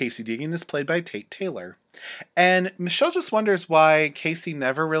 and then Casey Deegan is played by Tate Taylor. And Michele just wonders why Casey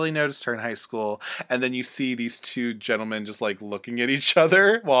never really noticed her in high school. And then you see these two gentlemen just like looking at each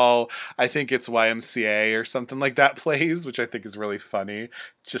other while I think it's YMCA or something like that plays, which I think is really funny,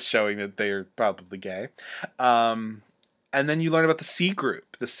 just showing that they're probably gay. And then you learn about the C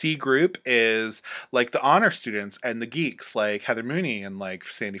group. The C group is like the honor students and the geeks, like Heather Mooney and like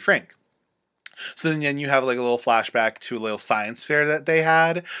Sandy Frank. So then you have like a little flashback to a little science fair that they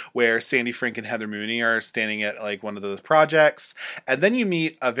had where Sandy Frank and Heather Mooney are standing at like one of those projects. And then you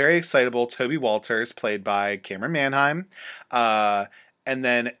meet a very excitable Toby Walters, played by Cameron Manheim. And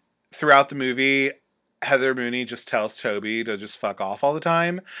then throughout the movie, Heather Mooney just tells Toby to just fuck off all the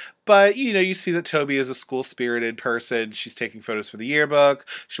time. But, you see that Toby is a school-spirited person. She's taking photos for the yearbook.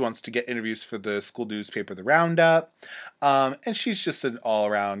 She wants to get interviews for the school newspaper, The Roundup. And she's just an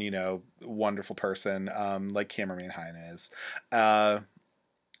all-around, wonderful person, like Cameron Manheim is.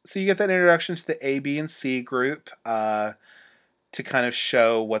 So you get that introduction to the A, B, and C group to kind of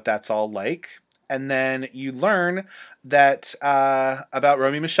show what that's all like. And then you learn that about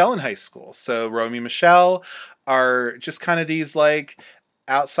Romy and Michele in high school. So Romy and Michele are just kind of these like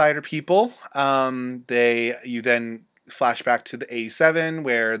outsider people. You then flash back to the 87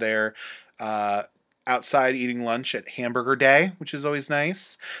 where they're outside eating lunch at Hamburger Day, which is always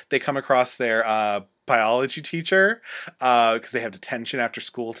nice. They come across their biology teacher because they have detention after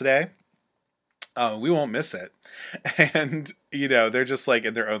school today. We won't miss it. And, they're just like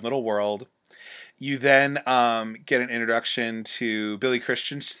in their own little world. You then get an introduction to Billy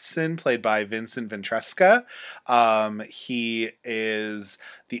Christensen, played by Vincent Ventresca. He is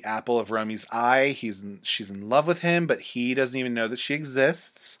the apple of Romy's eye. She's in love with him, but he doesn't even know that she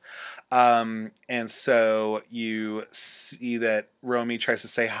exists. And so you see that Romy tries to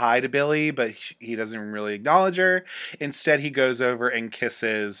say hi to Billy, but he doesn't really acknowledge her. Instead, he goes over and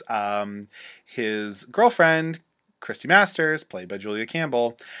kisses his girlfriend, Christy Masters, played by Julia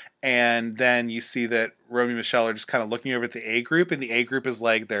Campbell. And then you see that Romy and Michele are just kind of looking over at the A group, and the A group is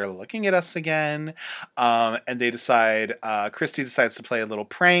like, they're looking at us again. And they decide, Christy decides to play a little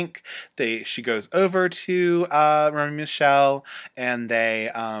prank. She goes over to Romy and Michele, and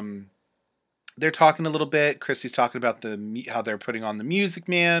they're talking a little bit. Christy's talking about how they're putting on the Music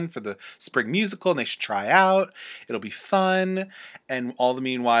Man for the spring musical, and they should try out. It'll be fun. And all the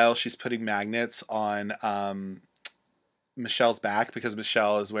meanwhile, she's putting magnets on Michelle's back because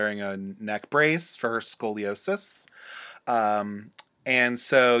Michele is wearing a neck brace for her scoliosis. And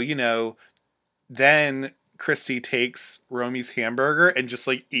so, then Christy takes Romy's hamburger and just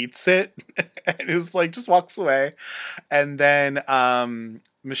like eats it and is like, just walks away. And then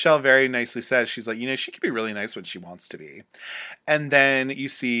Michele very nicely says, she's like, she can be really nice when she wants to be. And then you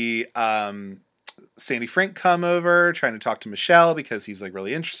see Sandy Frank come over trying to talk to Michele because he's like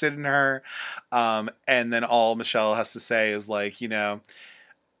really interested in her. And then all Michele has to say is like,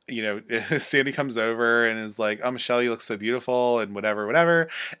 Sandy comes over and is like, "Oh, Michelle, you look so beautiful," and whatever, whatever.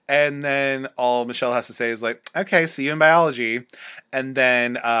 And then all Michelle has to say is like, "Okay, see you in biology." And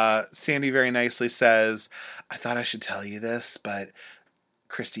then Sandy very nicely says, "I thought I should tell you this, but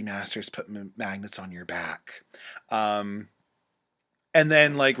Christy Masters put magnets on your back." Um, and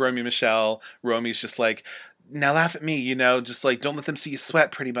then like Romy's just like, "Now laugh at me, just like don't let them see you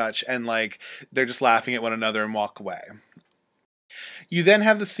sweat," pretty much. And like they're just laughing at one another and walk away. You then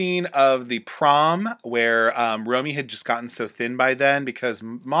have the scene of the prom where Romy had just gotten so thin by then because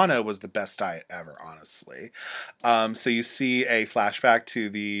mono was the best diet ever, honestly. So you see a flashback to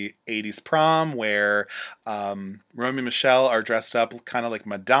the 80s prom where Romy and Michele are dressed up kind of like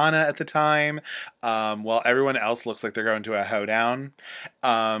Madonna at the time, while everyone else looks like they're going to a hoedown.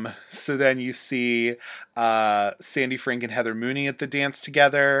 So then you see Sandy Frink and Heather Mooney at the dance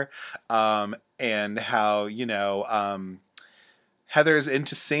together, and how, Heather's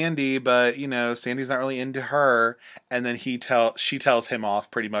into Sandy, but Sandy's not really into her. And then she tells him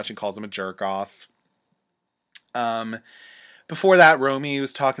off pretty much and calls him a jerk off. Before that, Romy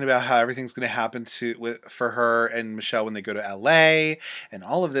was talking about how everything's going to happen for her and Michele when they go to LA and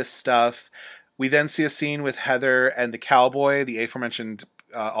all of this stuff. We then see a scene with Heather and the cowboy, the aforementioned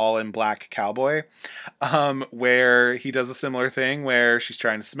all in black cowboy, where he does a similar thing where she's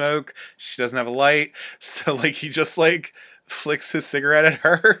trying to smoke. She doesn't have a light. So like he just like flicks his cigarette at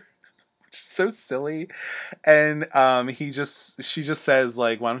her, which is so silly. And she just says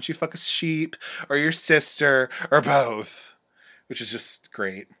like, "Why don't you fuck a sheep or your sister or both?" Which is just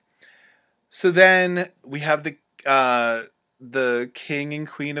great. So then we have the king and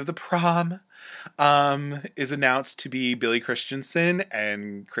queen of the prom is announced to be Billy Christensen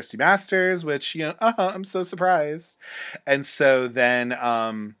and Christy Masters, which I'm so surprised. And so then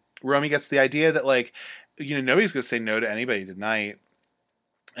Romy gets the idea that like, nobody's going to say no to anybody tonight.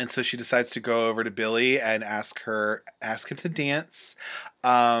 And so she decides to go over to Billy and ask him to dance.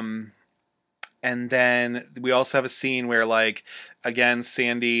 And then we also have a scene where like, again,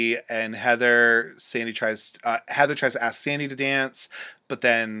 Sandy and Heather tries to ask Sandy to dance, but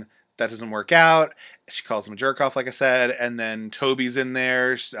then that doesn't work out. She calls him a jerk off, like I said. And then Toby's in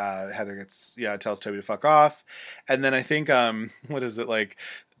there. Heather tells Toby to fuck off. And then I think, what is it like?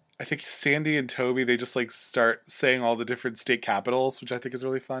 I think Sandy and Toby, they just like start saying all the different state capitals, which I think is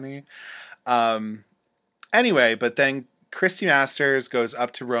really funny. Anyway, but then Christy Masters goes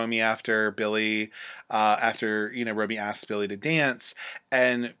up to Romy after Romy asks Billy to dance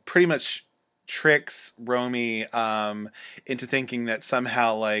and pretty much tricks Romy into thinking that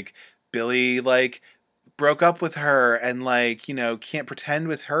somehow like Billy like broke up with her and like can't pretend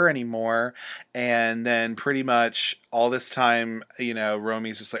with her anymore. And then pretty much all this time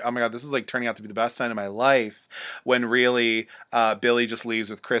Romy's just like, "Oh my god, this is like turning out to be the best night of my life," when really Billy just leaves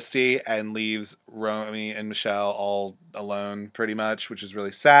with Christy and leaves Romy and Michele all alone pretty much, which is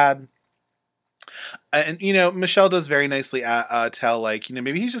really sad. And Michele does very nicely tell like,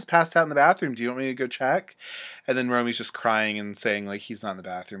 maybe he's just passed out in the bathroom. Do you want me to go check? And then Romy's just crying and saying like, "He's not in the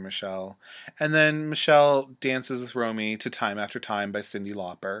bathroom, Michele." And then Michele dances with Romy to "Time After Time" by Cyndi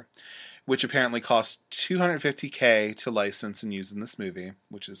Lauper, which apparently cost $250K to license and use in this movie,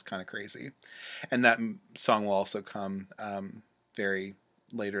 which is kind of crazy. And that song will also come very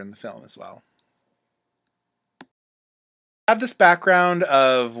later in the film as well. Have this background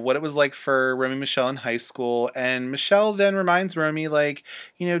of what it was like for Romy and Michele in high school, and Michele then reminds Romy like,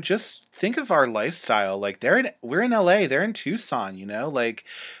 just think of our lifestyle. Like we're in LA, they're in Tucson, like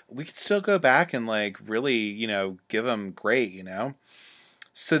we could still go back and like really, give them great,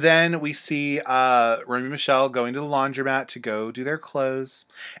 So then we see Romy and Michele going to the laundromat to go do their clothes,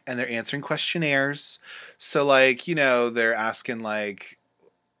 and they're answering questionnaires. So like, they're asking like,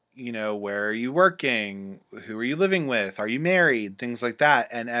 where are you working? Who are you living with? Are you married? Things like that.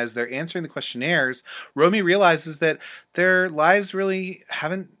 And as they're answering the questionnaires, Romy realizes that their lives really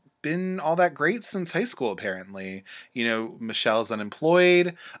haven't been all that great since high school, apparently. Michelle's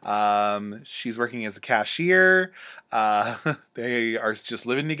unemployed. She's working as a cashier. They are just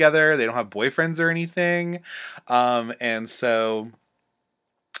living together. They don't have boyfriends or anything. And so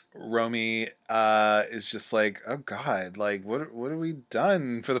Romy is just like, "Oh god, like what have we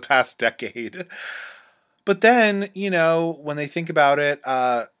done for the past decade?" But then, when they think about it,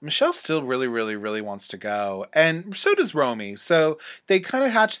 Michelle still really, really, really wants to go. And so does Romy. So they kind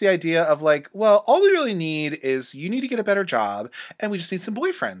of hatch the idea of like, well, all we really need is you need to get a better job and we just need some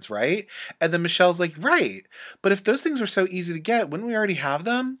boyfriends, right? And then Michelle's like, right. But if those things were so easy to get, wouldn't we already have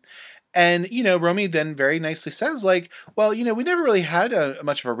them? And, Romy then very nicely says like, well, we never really had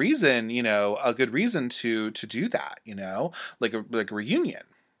much of a reason, a good reason to do that, like a reunion.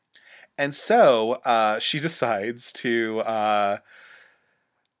 And so she decides to,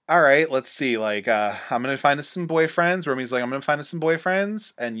 all right, let's see. Like, I'm going to find us some boyfriends. Romy's like, I'm going to find us some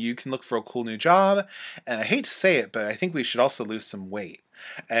boyfriends, and you can look for a cool new job. And I hate to say it, but I think we should also lose some weight.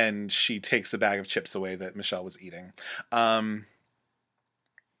 And she takes a bag of chips away that Michele was eating. Um,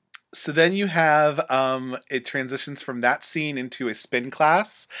 so then you have it transitions from that scene into a spin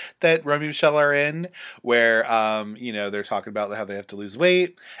class that Romy and Michele are in, where they're talking about how they have to lose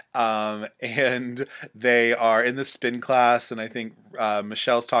weight, and they are in the spin class, and I think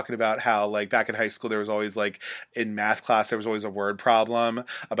Michelle's talking about how, like, back in high school there was always, like, in math class there was always a word problem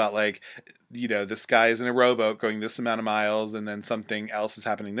about, like, this guy is in a rowboat going this amount of miles, and then something else is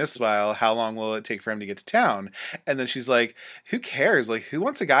happening this while. How long will it take for him to get to town? And then she's like, who cares? Like, who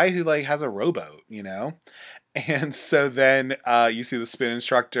wants a guy who, like, has a rowboat? And so then you see the spin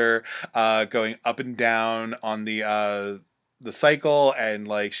instructor going up and down on the cycle, and,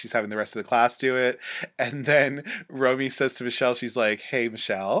 like, she's having the rest of the class do it. And then Romy says to Michele, she's like, hey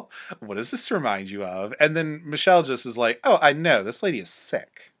Michele, what does this remind you of? And then Michele just is like, oh, I know, this lady is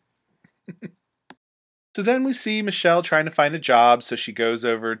sick. So then we see Michele trying to find a job. So she goes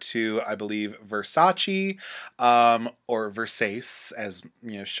over to, I believe, Versace, or Versace, as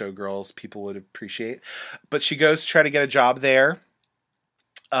showgirls people would appreciate. But she goes to try to get a job there.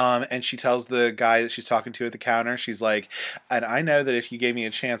 And she tells the guy that she's talking to at the counter, she's like, and I know that if you gave me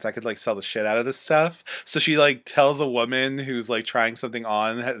a chance, I could, like, sell the shit out of this stuff. So she, like, tells a woman who's, like, trying something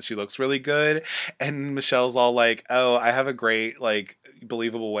on that she looks really good. And Michelle's all like, oh, I have a great, like,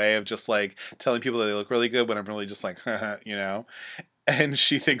 believable way of just, like, telling people that they look really good when I'm really just like, And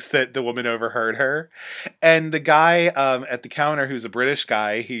she thinks that the woman overheard her. And the guy at the counter, who's a British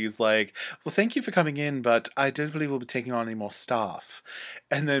guy, he's like, well, thank you for coming in, but I don't believe we'll be taking on any more staff.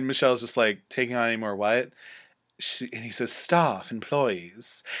 And then Michelle's just like, taking on any more what? And he says, staff,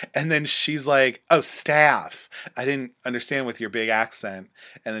 employees. And then she's like, oh, staff. I didn't understand with your big accent.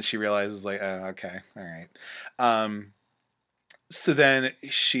 And then she realizes, like, oh, okay, all right. So then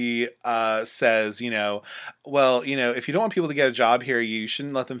she says, well, if you don't want people to get a job here, you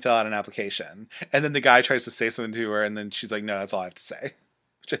shouldn't let them fill out an application. And then the guy tries to say something to her, and then she's like, no, that's all I have to say,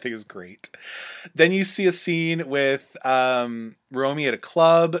 which I think is great. Then you see a scene with Romy at a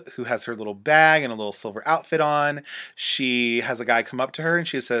club, who has her little bag and a little silver outfit on. She has a guy come up to her, and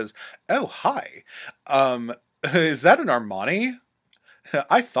she says, oh, hi. Is that an Armani?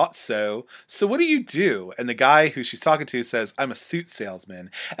 I thought so. So what do you do? And the guy who she's talking to says, I'm a suit salesman.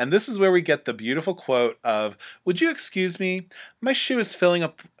 And this is where we get the beautiful quote of, would you excuse me? My shoe is filling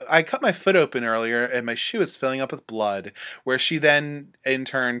up. I cut my foot open earlier and my shoe is filling up with blood. Where she then in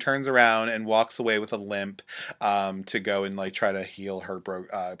turn turns around and walks away with a limp to go and, like, try to heal her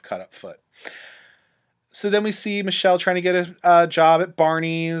cut up foot. So then we see Michele trying to get a job at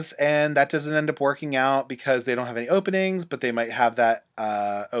Barney's, and that doesn't end up working out because they don't have any openings, but they might have that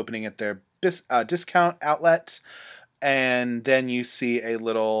opening at their discount outlet. And then you see a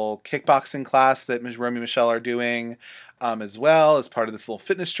little kickboxing class that Romy and Michele are doing as well, as part of this little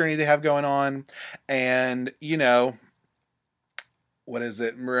fitness journey they have going on. And, what is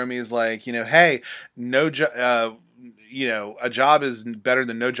it? Romy is like, hey, no job, a job is better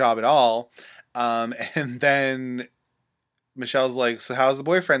than no job at all. And then Michelle's like, so how's the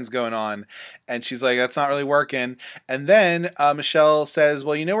boyfriends going on? And she's like, that's not really working. And then Michele says,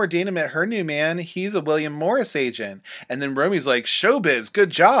 well, where Dana met her new man, he's a William Morris agent. And then Romy's like, showbiz, good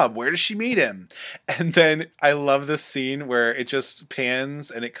job. Where does she meet him? And then I love this scene where it just pans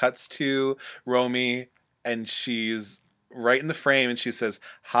and it cuts to Romy, and she's right in the frame, and she says,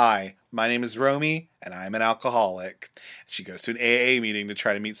 hi, my name is Romy, and I'm an alcoholic. She goes to an AA meeting to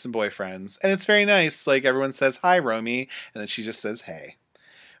try to meet some boyfriends, and it's very nice. Like, everyone says, hi, Romy, and then she just says, hey,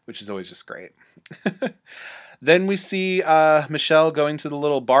 which is always just great. Then we see Michele going to the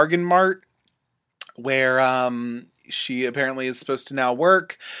little bargain mart where she apparently is supposed to now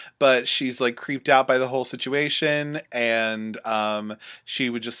work, but she's, like, creeped out by the whole situation, and she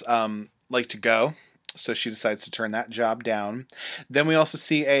would just like to go. So she decides to turn that job down. Then we also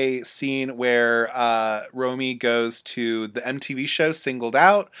see a scene where Romy goes to the MTV show Singled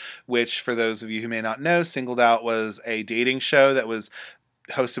Out, which, for those of you who may not know, Singled Out was a dating show that was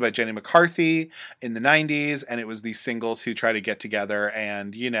hosted by Jenny McCarthy in the 90s, and it was these singles who try to get together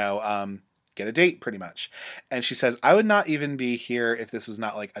and, get a date, pretty much. And she says, I would not even be here if this was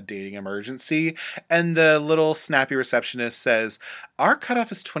not, like, a dating emergency. And the little snappy receptionist says, our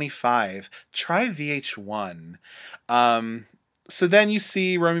cutoff is 25. Try VH1. So then you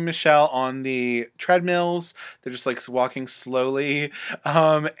see Romy and Michele on the treadmills. They're just like walking slowly.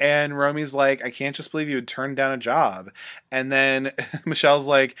 And Romy's like, I can't just believe you would turn down a job. And then Michelle's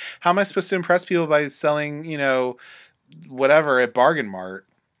like, how am I supposed to impress people by selling, whatever at Bargain Mart?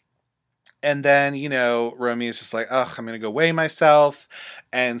 And then, Romy is just like, ugh, I'm going to go weigh myself.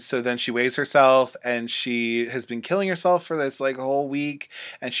 And so then she weighs herself and she has been killing herself for this like whole week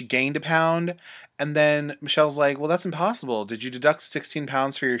and she gained a pound. And then Michelle's like, well, that's impossible. Did you deduct 16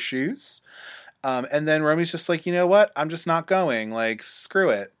 pounds for your shoes? And then Romy's just like, you know what? I'm just not going. Like, screw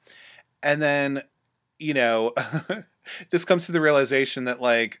it. And then, you know, this comes to the realization that,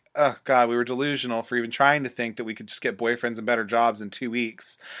 like, oh, God, we were delusional for even trying to think that we could just get boyfriends and better jobs in 2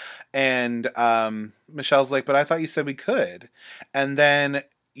 weeks. And Michelle's like, but I thought you said we could. And then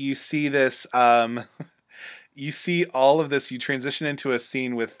you see this, you see all of this, you transition into a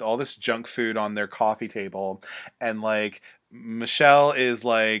scene with all this junk food on their coffee table. And like, Michele is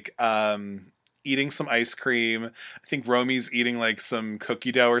like, eating some ice cream. I think Romy's eating like some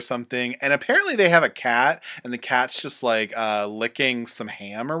cookie dough or something. And apparently they have a cat and the cat's just like licking some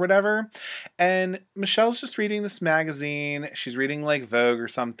ham or whatever. And Michelle's just reading this magazine. She's reading like Vogue or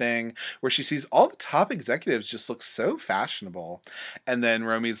something where she sees all the top executives just look so fashionable. And then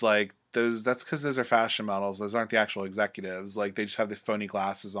Romy's like, that's because those are fashion models. Those aren't the actual executives. Like they just have the phony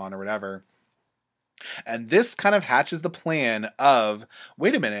glasses on or whatever. And this kind of hatches the plan of,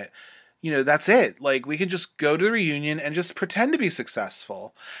 wait a minute, that's it. Like, we can just go to the reunion and just pretend to be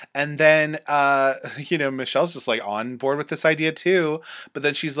successful. And then, Michelle's just, like, on board with this idea, too. But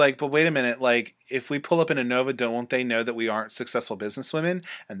then she's like, but wait a minute. Like, if we pull up in a Nova, won't they know that we aren't successful businesswomen?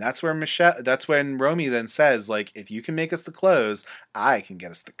 And that's when Romy then says, like, if you can make us the clothes, I can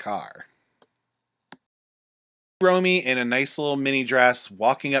get us the car. Romy in a nice little mini dress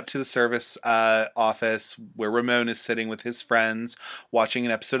walking up to the service office where Ramon is sitting with his friends watching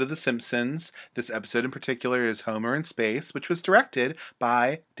an episode of The Simpsons. This episode in particular is Homer in Space, which was directed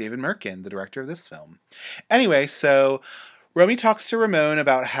by David Merkin, the director of this film. Anyway, so Romy talks to Ramon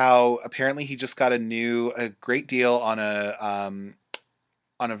about how apparently he just got a great deal on a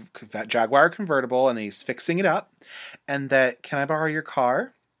Jaguar convertible and he's fixing it up, and that, can I borrow your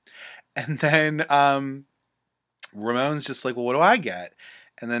car? And then Ramon's just like, well, what do I get?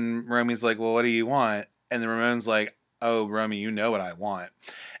 And then Romy's like, well, what do you want? And then Ramon's like, oh, Romy, you know what I want.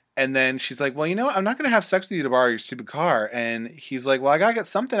 And then she's like, well, I'm not going to have sex with you to borrow your stupid car. And he's like, well, I got to get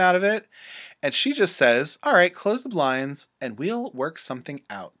something out of it. And she just says, all right, close the blinds and we'll work something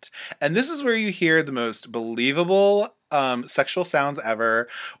out. And this is where you hear the most believable sexual sounds ever,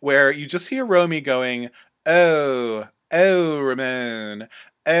 where you just hear Romy going, oh, Ramon.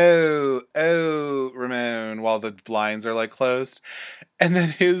 Oh, Ramon, while the blinds are like closed. And then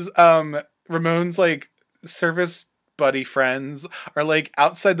his Ramon's like service buddy friends are like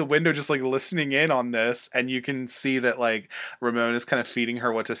outside the window just like listening in on this, and you can see that like Ramon is kind of feeding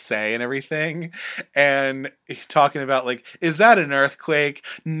her what to say and everything, and talking about like, is that an earthquake?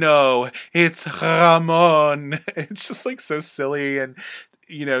 No, it's Ramon. It's just like so silly, and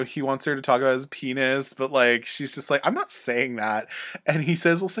he wants her to talk about his penis, but like, she's just like, I'm not saying that. And he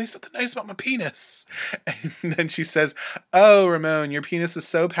says, well, say something nice about my penis. And then she says, oh, Ramon, your penis is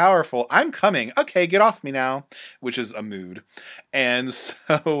so powerful. I'm coming. Okay, get off me now, which is a mood. And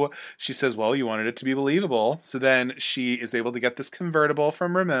so she says, well, you wanted it to be believable. So then she is able to get this convertible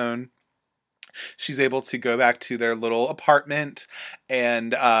from Ramon. She's able to go back to their little apartment,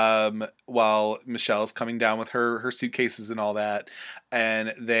 and while Michelle's coming down with her suitcases and all that,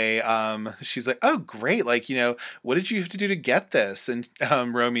 and she's like, oh great, like, what did you have to do to get this? And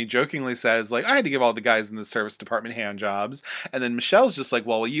Romy jokingly says, like, I had to give all the guys in the service department hand jobs. And then Michelle's just like,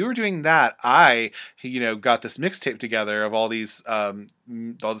 well, while you were doing that, I got this mixtape together of all this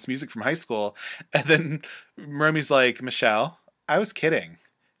music from high school. And then Romy's like, Michele, I was kidding.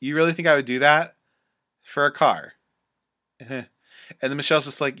 You really think I would do that for a car? And then Michelle's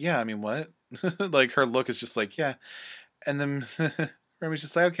just like, yeah, I mean, what? Like, her look is just like, yeah. And then Romy's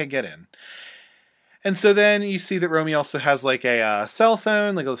just like, okay, get in. And so then you see that Romy also has like a cell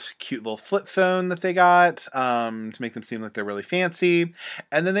phone, like a cute little flip phone that they got to make them seem like they're really fancy.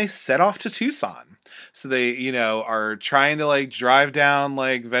 And then they set off to Tucson. So they, are trying to like drive down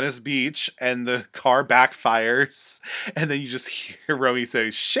like Venice Beach, and the car backfires. And then you just hear Romy say,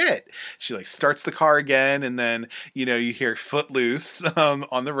 shit. She like starts the car again. And then, you hear Footloose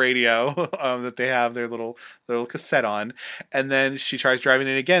on the radio that they have their little cassette on. And then she tries driving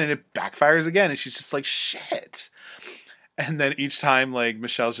it again and it backfires again. And she's just like, shit. And then each time, like,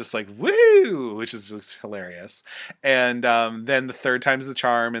 Michelle's just like, woo, which is just hilarious. And then the third time's the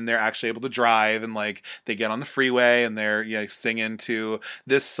charm, and they're actually able to drive, and like they get on the freeway, and they're, you know, singing to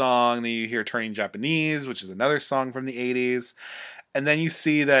this song. Then you hear Turning Japanese, which is another song from the 80s. And then you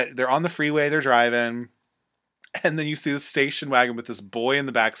see that they're on the freeway, they're driving, and then you see the station wagon with this boy in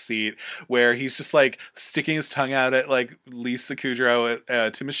the back seat, where he's just like sticking his tongue out at like Lisa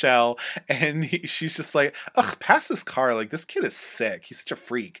Kudrow to Michelle, and she's just like, "Ugh, pass this car! Like this kid is sick. He's such a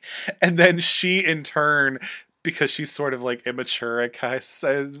freak." And then she, in turn, because she's sort of like immature, I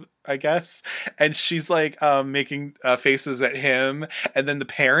guess, and she's like making faces at him, and then the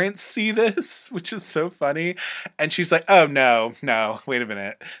parents see this, which is so funny, and she's like, "Oh no, no, wait a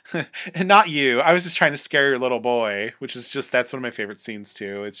minute, not you. I was just trying to scare your little boy," which is just, that's one of my favorite scenes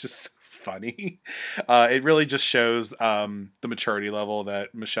too. It's just funny. It really just shows the maturity level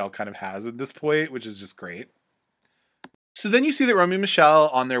that Michelle kind of has at this point, which is just great. So then you see that Romy and Michelle,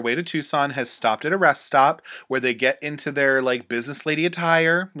 on their way to Tucson, has stopped at a rest stop where they get into their like business lady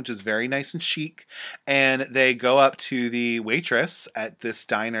attire, which is very nice and chic, and they go up to the waitress at this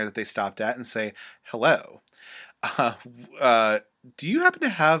diner that they stopped at and say, "Hello, uh, uh, do you happen to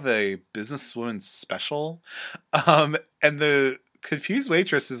have a businesswoman special?" And the confused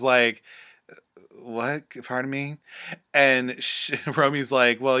waitress is like, "What? Pardon me?" And Romy's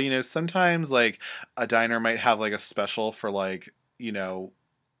like, "Well, you know, sometimes like a diner might have like a special for like, you know,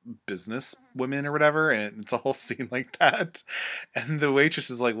 business women or whatever," and it's a whole scene like that. And the waitress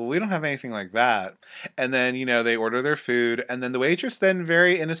is like, "Well, we don't have anything like that." And then, you know, they order their food, and then the waitress then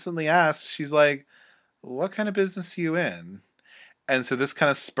very innocently asks, she's like, "What kind of business are you in?" And so this kind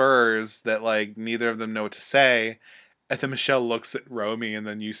of spurs that like neither of them know what to say. And then Michelle looks at Romy, and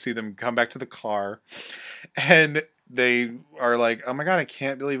then you see them come back to the car, and they are like, "Oh my god, I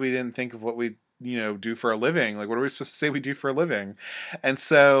can't believe we didn't think of what we, you know, do for a living. Like, what are we supposed to say we do for a living?" And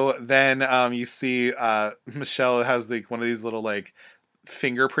so then you see Michelle has like one of these little like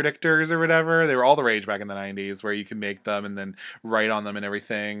finger predictors or whatever. They were all the rage back in the 90s, where you can make them and then write on them and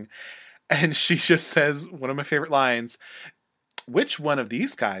everything. And she just says one of my favorite lines: "Which one of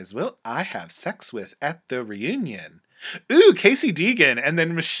these guys will I have sex with at the reunion? Ooh, Casey Deegan." And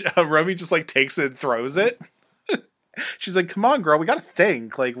then Romy just like takes it and throws it. She's like, "Come on, girl, we gotta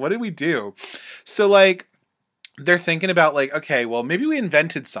think. Like, what did we do?" So like they're thinking about like, okay, well, maybe we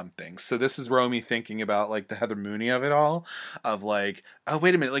invented something. So this is Romy thinking about like the Heather Mooney of it all, of like, oh,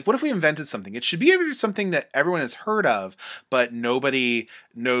 wait a minute, like what if we invented something? It should be something that everyone has heard of, but nobody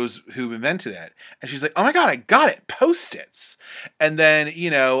knows who invented it. And she's like, "Oh my god, I got it, Post-its." And then,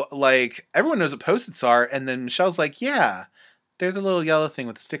 you know, like everyone knows what Post-its are, and then Michelle's like, "Yeah, they're the little yellow thing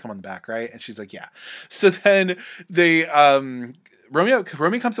with the stick on the back, right?" And she's like, "Yeah." So then they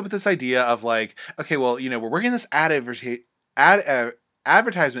Romy comes up with this idea of like, okay, well, you know, we're working this ad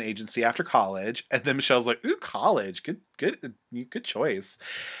advertisement agency after college. And then Michelle's like, "Ooh, college, good choice."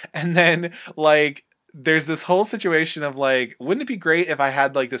 And then like there's this whole situation of like, wouldn't it be great if I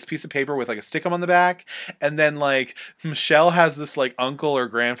had like this piece of paper with like a stick on the back? And then like Michelle has this like uncle or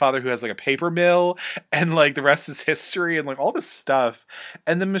grandfather who has like a paper mill, and like the rest is history and like all this stuff.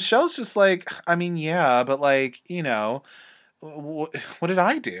 And then Michelle's just like, "I mean, yeah, but like, you know, what did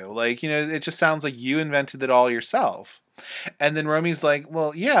I do? Like, you know, it just sounds like you invented it all yourself." And then Romy's like,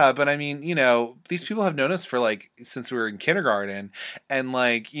 "Well, yeah, but I mean, you know, these people have known us for like since we were in kindergarten, and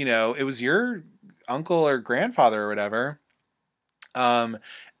like, you know, it was your uncle or grandfather or whatever." Um,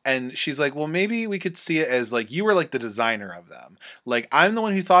 and she's like, "Well, maybe we could see it as like you were like the designer of them. Like I'm the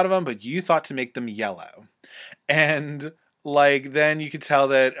one who thought of them, but you thought to make them yellow." And like then you could tell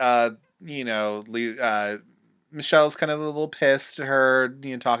that you know, Michelle's kind of a little pissed at her,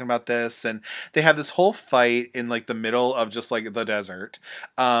 you know, talking about this, and they have this whole fight in like the middle of just like the desert,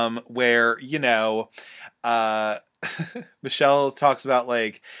 where, you know, uh, Michelle talks about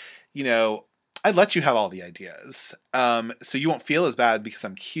like, you know, "I let you have all the ideas, so you won't feel as bad because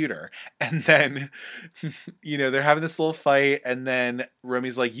I'm cuter." And then, you know, they're having this little fight, and then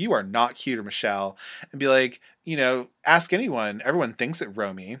Romy's like, "You are not cuter, Michelle," and be like, you know, "Ask anyone. Everyone thinks it,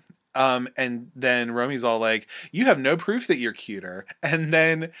 Romy." And then Romy's all like, "You have no proof that you're cuter." And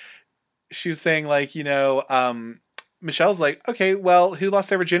then she was saying like, you know, Michelle's like, "Okay, well, who lost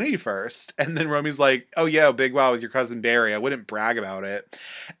their virginity first?" And then Romy's like, "Oh yeah, big wow with your cousin Barry. I wouldn't brag about it."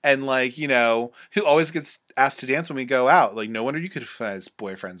 And like, you know, "Who always gets asked to dance when we go out? Like, no wonder you could find his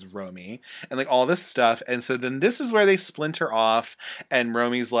boyfriends, Romy." And like all this stuff. And so then this is where they splinter off, and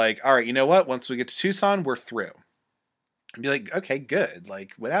Romy's like, "All right, you know what? Once we get to Tucson, we're through." And be like, "Okay, good,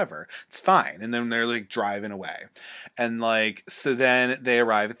 like whatever, it's fine." And then they're like driving away, and like so then they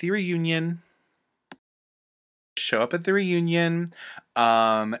arrive at the reunion. show up at the reunion.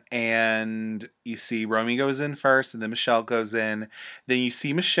 And you see Romy goes in first, and then Michele goes in. Then you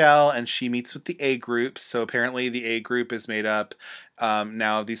see Michele, and she meets with the A group. So apparently, the A group is made up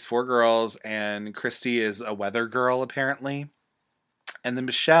now of these four girls, and Christy is a weather girl, apparently. And then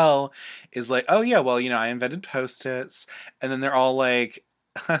Michele is like, "Oh yeah, well, I invented post-its." And then they're all like,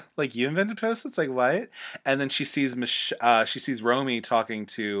 "Like you invented post-its? Like what?" And then she sees Romy talking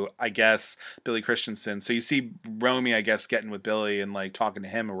to, I guess, Billy Christensen. So you see Romy, I guess, getting with Billy and like talking to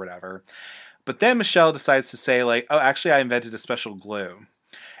him or whatever. But then Michele decides to say like, "Oh, actually, I invented a special glue."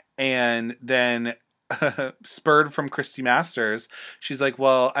 And then spurred from Christy Masters, she's like,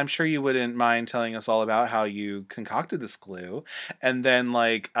 "Well, I'm sure you wouldn't mind telling us all about how you concocted this glue." And then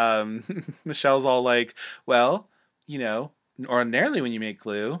like Michelle's all like, "Well, you know, ordinarily when you make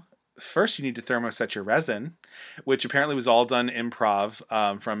glue, first you need to thermoset your resin," which apparently was all done improv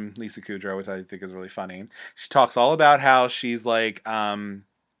from Lisa Kudrow, which I think is really funny. She talks all about how she's like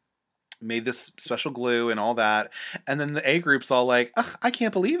made this special glue and all that. And then the A group's all like, "Ugh, I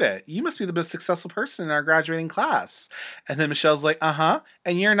can't believe it. You must be the most successful person in our graduating class." And then Michelle's like, "Uh-huh,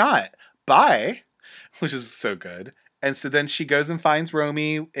 and you're not. Bye." Which is so good. And so then she goes and finds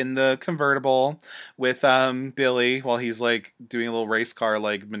Romy in the convertible with Billy while he's like doing a little race car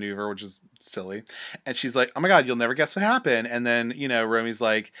like maneuver, which is silly. And she's like, "Oh my god, you'll never guess what happened." And then, Romy's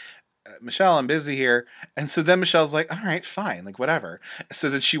like, "Michele, I'm busy here." And so then Michelle's like, "All right, fine, like whatever."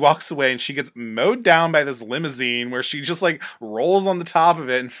 So then she walks away and she gets mowed down by this limousine where she just like rolls on the top of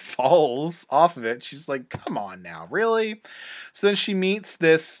it and falls off of it. She's like, "Come on now, really?" So then she meets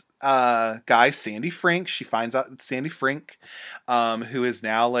this guy, Sandy Frink. She finds out it's Sandy Frink, who is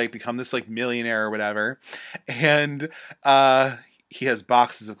now like become this like millionaire or whatever. And he has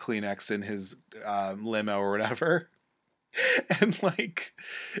boxes of Kleenex in his limo or whatever. And like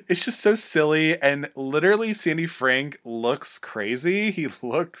it's just so silly, and literally Sandy Frank looks crazy. He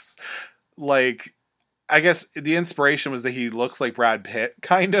looks like, I guess the inspiration was that he looks like Brad Pitt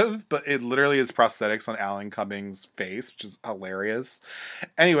kind of, but it literally is prosthetics on Alan Cummings' face, which is hilarious.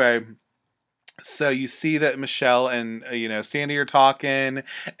 Anyway, so you see that Michele and Sandy are talking,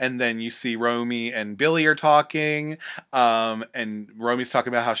 and then you see Romy and Billy are talking, and Romy's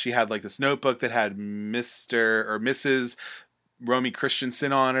talking about how she had like this notebook that had Mr. or Mrs. Romy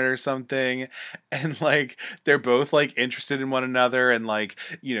Christensen on it or something. And like they're both like interested in one another, and like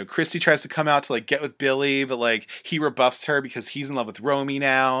Christy tries to come out to like get with Billy, but like he rebuffs her because he's in love with Romy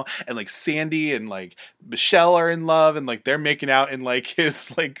now. And like Sandy and like Michele are in love, and like they're making out in like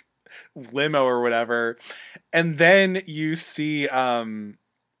his like limo or whatever. And then you see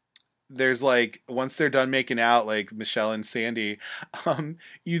there's like, once they're done making out, like Michele and Sandy,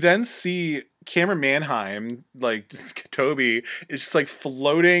 you then see Cameron Manheim, like Toby, is just like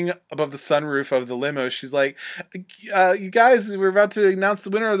floating above the sunroof of the limo. She's like, "You guys, we're about to announce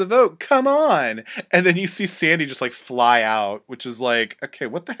the winner of the vote. Come on!" And then you see Sandy just like fly out, which is like, okay,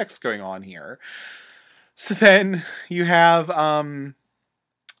 what the heck's going on here? So then you have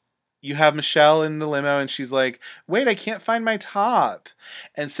Michele in the limo, and she's like, "Wait, I can't find my top."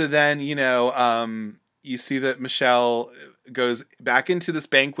 And so then, you see that Michele goes back into this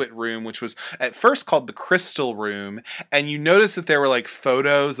banquet room, which was at first called the Crystal Room. And you notice that there were like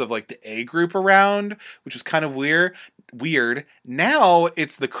photos of like the A group around, which was kind of weird. Now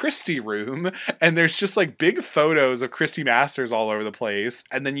it's the Christie Room, and there's just like big photos of Christy Masters all over the place.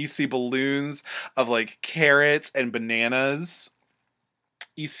 And then you see balloons of like carrots and bananas.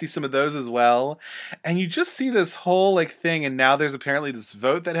 You see some of those as well, and you just see this whole like thing. And now there's apparently this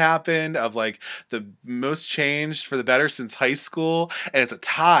vote that happened of like the most changed for the better since high school, and it's a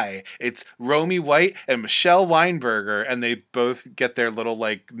tie. It's Romy White and Michele Weinberger, and they both get their little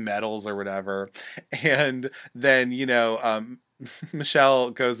like medals or whatever. And then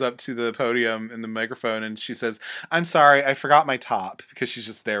Michele goes up to the podium in the microphone, and she says, "I'm sorry, I forgot my top," because she's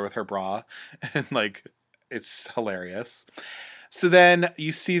just there with her bra. And like it's hilarious. So then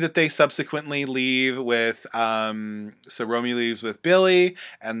you see that they subsequently leave with, so Romy leaves with Billy,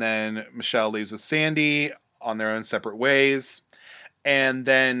 and then Michele leaves with Sandy on their own separate ways. And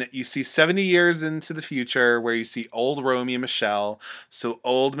then you see 70 years into the future where you see old Romy and Michele. So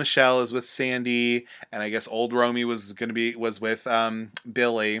old Michele is with Sandy, and I guess old Romy was with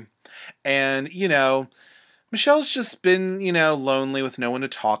Billy. And, Michelle's just been, lonely with no one to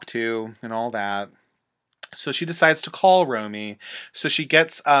talk to and all that. So she decides to call Romy. So she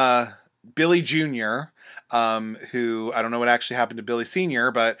gets Billy Jr., who I don't know what actually happened to Billy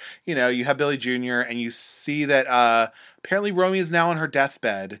Sr., but you have Billy Jr., and you see that apparently Romy is now on her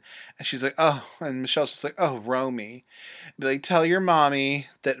deathbed. And she's like, oh, and Michelle's just like, oh, Romy. Be like, tell your mommy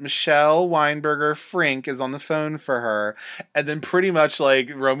that Michelle Weinberger Frink is on the phone for her. And then pretty much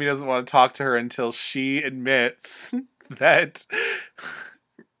like Romy doesn't want to talk to her until she admits that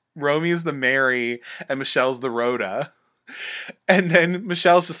Romy is the Mary and Michelle's the Rhoda. And then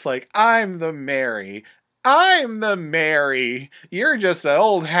Michelle's just like, I'm the Mary. I'm the Mary. You're just an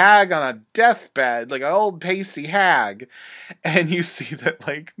old hag on a deathbed, like an old pasty hag. And you see that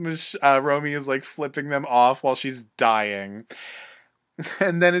like Romy is like flipping them off while she's dying.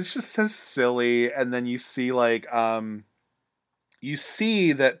 And then it's just so silly. And then you see like you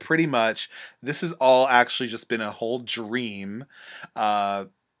see that pretty much this has all actually just been a whole dream.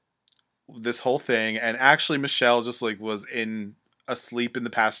 This whole thing, and actually Michelle just like was in asleep in the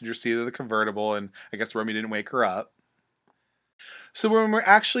passenger seat of the convertible, and I guess Romy didn't wake her up. So when we're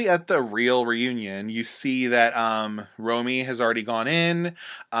actually at the real reunion, you see that Romy has already gone in.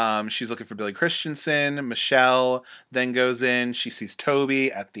 She's looking for Billy Christensen. Michelle then goes in. She sees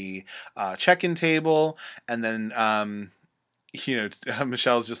Toby at the check-in table, and then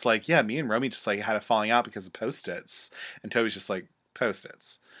Michelle's just like, yeah, me and Romy just like had a falling out because of Post-its, and Toby's just like,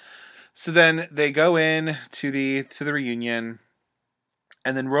 Post-its. So then they go in to the reunion,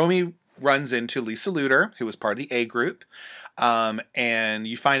 and then Romy runs into Lisa Luter, who was part of the A group, and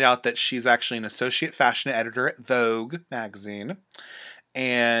you find out that she's actually an associate fashion editor at Vogue magazine,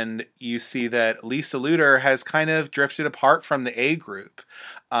 and you see that Lisa Luter has kind of drifted apart from the A group,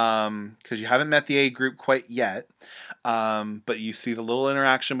 because you haven't met the A group quite yet, but you see the little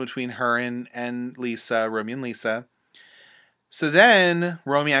interaction between her and Lisa, Romy and Lisa. So then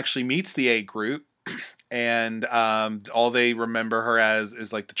Romy actually meets the A group, and all they remember her as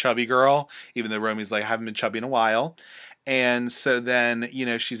is like the chubby girl, even though Romy's like, I haven't been chubby in a while. And so then,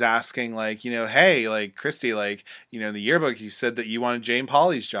 she's asking like, hey, like Christy, like, in the yearbook, you said that you wanted Jane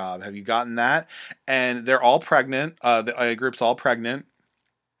Pauley's job. Have you gotten that? And they're all pregnant. The A group's all pregnant.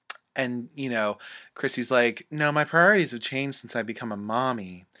 And, Christy's like, no, my priorities have changed since I've become a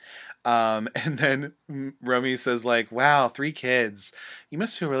mommy. And then Romy says like, wow, 3 kids, you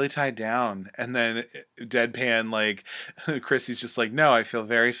must feel really tied down. And then deadpan, like, Chrissy's just like, no, I feel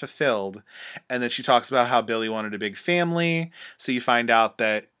very fulfilled. And then she talks about how Billy wanted a big family. So you find out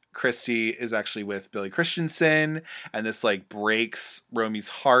that Christy is actually with Billy Christensen, and this like breaks Romy's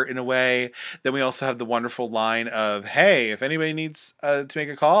heart in a way. Then we also have the wonderful line of, hey, if anybody needs to make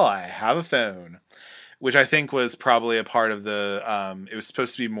a call, I have a phone. Which I think was probably a part of the, it was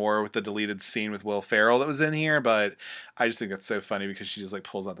supposed to be more with the deleted scene with Will Ferrell that was in here, but I just think that's so funny because she just like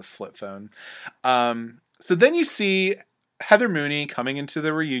pulls out this flip phone. So then you see Heather Mooney coming into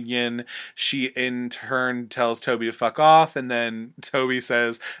the reunion. She in turn tells Toby to fuck off, and then Toby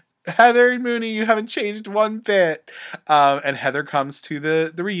says, Heather Mooney, you haven't changed one bit. And Heather comes to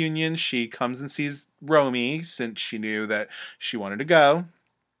the reunion. She comes and sees Romy since she knew that she wanted to go.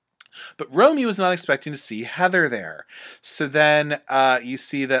 But Romy was not expecting to see Heather there. So then you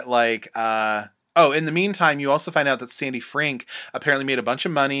see that like... in the meantime, you also find out that Sandy Frink apparently made a bunch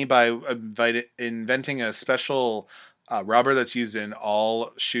of money by inventing a special rubber that's used in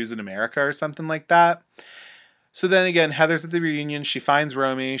all shoes in America or something like that. So then again, Heather's at the reunion. She finds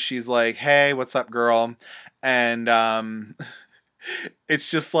Romy. She's like, hey, what's up, girl? And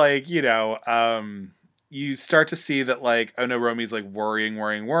it's just like, you start to see that like, oh no, Romy's like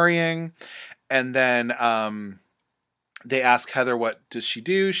worrying. And then they ask Heather, what does she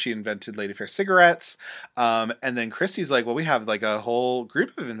do? She invented Lady Fair cigarettes. And then Christy's like, well, we have like a whole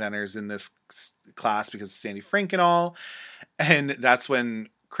group of inventors in this class because of Sandy Frink and all. And that's when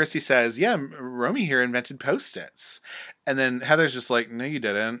Christy says, yeah, Romy here invented Post-its. And then Heather's just like, no, you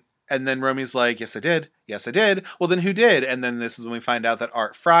didn't. And then Romy's like, yes, I did. Yes, I did. Well, then who did? And then this is when we find out that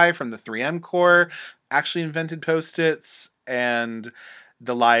Art Fry from the 3M Corps actually invented Post-its, and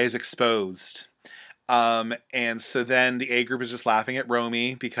the lie is exposed. And so then the A group is just laughing at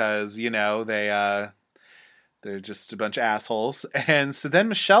Romy because, they're just a bunch of assholes. And so then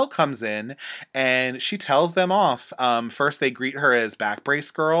Michelle comes in and she tells them off. First they greet her as Back Brace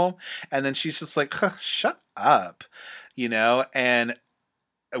Girl, and then she's just like, shut up, and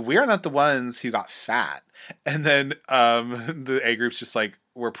we're not the ones who got fat. And then the A group's just like,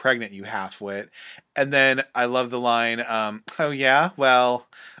 we're pregnant, you half-wit. And then I love the line, oh yeah, well,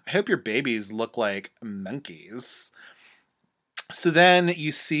 I hope your babies look like monkeys. So then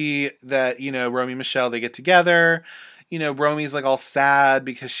you see that, Romy and Michelle, they get together. Romy's like all sad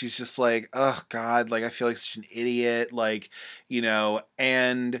because she's just like, oh God, like I feel like such an idiot. Like,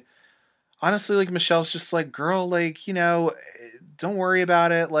 and honestly, like Michelle's just like, girl, like, don't worry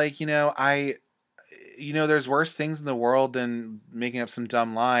about it. Like, there's worse things in the world than making up some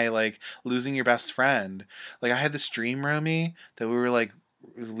dumb lie, like losing your best friend. Like I had this dream, Romy, that we were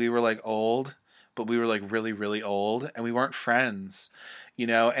like old, but we were like really, really old, and we weren't friends.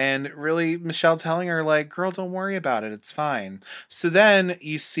 And really Michelle telling her, like, girl, don't worry about it. It's fine. So then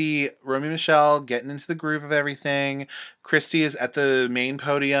you see Romy and Michelle getting into the groove of everything. Christy is at the main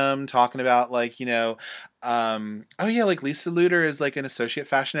podium talking about, like, oh yeah, like Lisa Luter is like an associate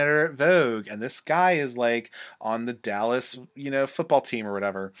fashion editor at Vogue, and this guy is like on the Dallas, football team or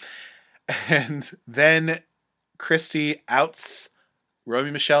whatever. And then Christy outs Romy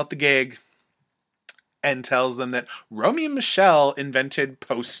and Michelle at the gig and tells them that Romy and Michelle invented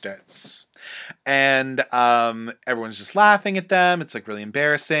Post-its. And everyone's just laughing at them. It's like really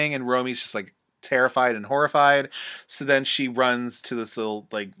embarrassing. And Romy's just like terrified and horrified. So then she runs to this little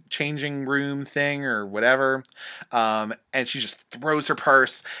like changing room thing or whatever. And she just throws her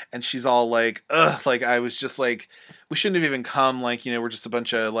purse and she's all like, ugh, like I was just like, we shouldn't have even come. Like, we're just a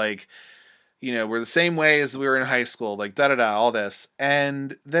bunch of like, we're the same way as we were in high school, like da-da-da, all this.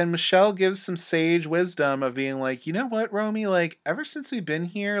 And then Michelle gives some sage wisdom of being like, you know what, Romy, like ever since we've been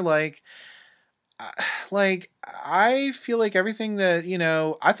here, like I feel like everything that,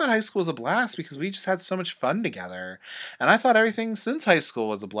 I thought high school was a blast because we just had so much fun together. And I thought everything since high school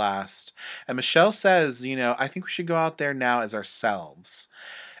was a blast. And Michelle says, I think we should go out there now as ourselves.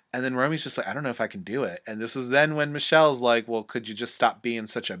 And then Romy's just like, I don't know if I can do it. And this is then when Michelle's like, well, could you just stop being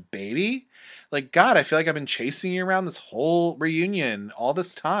such a baby? Like, God, I feel like I've been chasing you around this whole reunion all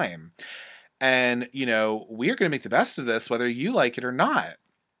this time. And, we are going to make the best of this, whether you like it or not.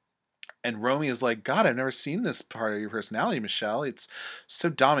 And Romy is like, God, I've never seen this part of your personality, Michelle. It's so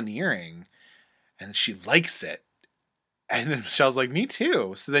domineering. And she likes it. And then Michelle's like, me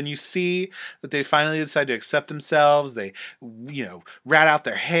too. So then you see that they finally decide to accept themselves. They, rat out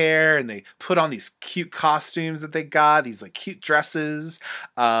their hair and they put on these cute costumes that they got, these like cute dresses.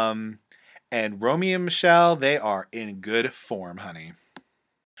 And Romy and Michelle, they are in good form, honey.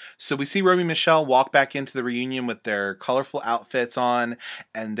 So we see Romy and Michelle walk back into the reunion with their colorful outfits on,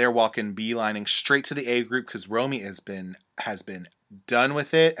 and they're walking beelining straight to the A group because Romy has been done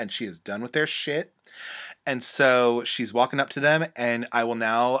with it, and she is done with their shit. And so she's walking up to them, and I will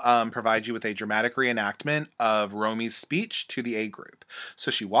now provide you with a dramatic reenactment of Romy's speech to the A group.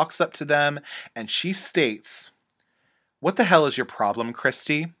 So she walks up to them, and she states, "What the hell is your problem,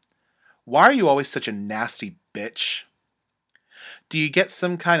 Christy? Why are you always such a nasty bitch? Do you get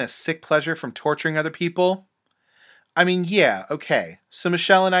some kind of sick pleasure from torturing other people? I mean, yeah, okay, so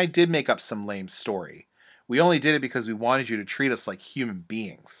Michelle and I did make up some lame story. We only did it because we wanted you to treat us like human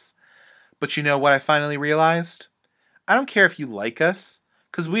beings. But you know what I finally realized? I don't care if you like us,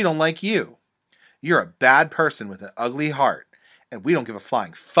 because we don't like you. You're a bad person with an ugly heart, and we don't give a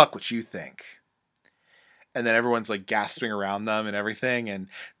flying fuck what you think." And then everyone's like gasping around them and everything, and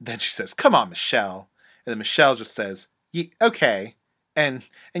then she says, "Come on, Michelle." And then Michelle just says, "Okay, and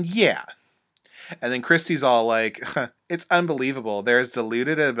yeah." And then Christy's all like, "It's unbelievable. They're as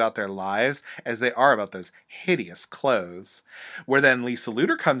deluded about their lives as they are about those hideous clothes." Where then Lisa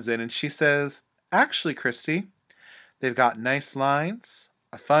Luter comes in and she says, "Actually, Christy, they've got nice lines,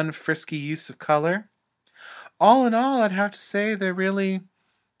 a fun, frisky use of color. All in all, I'd have to say they're really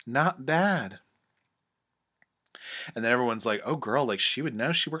not bad." And then everyone's like, "Oh, girl, like she would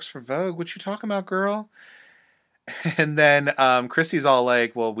know. She works for Vogue. What you talking about, girl?" And then Christy's all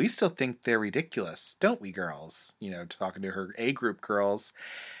like, "Well, we still think they're ridiculous, don't we, girls?" Talking to her A group girls.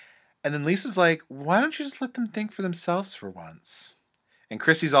 And then Lisa's like, "Why don't you just let them think for themselves for once?" And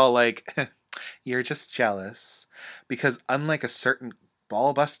Christy's all like, "You're just jealous. Because unlike a certain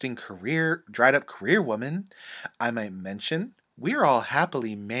ball-busting dried up career woman, I might mention, we're all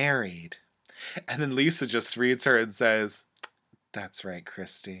happily married." And then Lisa just reads her and says, "That's right,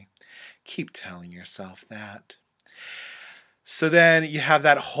 Christy. Keep telling yourself that." So then you have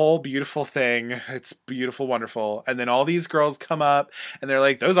that whole beautiful thing. It's beautiful, wonderful. And then all these girls come up and they're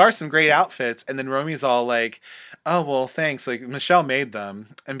like, "Those are some great outfits." And then Romy's all like, "Oh, well, thanks. Like, Michelle made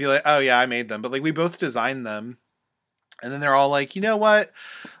them." And be like, "Oh, yeah, I made them. But like, we both designed them." And then they're all like, "You know what?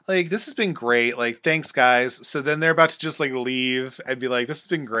 Like, this has been great. Like, thanks, guys." So then they're about to just like leave and be like, "This has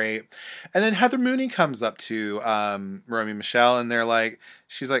been great." And then Heather Mooney comes up to Romy and Michelle and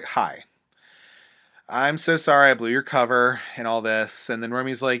she's like, "Hi. I'm so sorry I blew your cover and all this." And then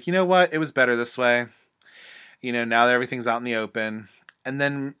Romy's like, "You know what? It was better this way. Now that everything's out in the open." And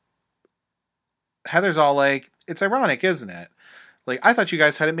then Heather's all like, "It's ironic, isn't it? Like, I thought you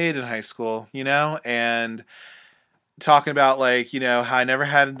guys had it made in high school, And talking about, like, how I never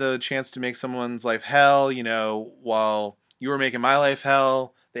had the chance to make someone's life hell, while you were making my life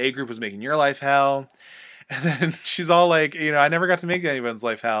hell. The A group was making your life hell. And then she's all like, I never got to make anyone's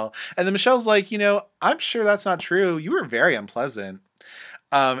life hell. And then Michelle's like, I'm sure that's not true. You were very unpleasant.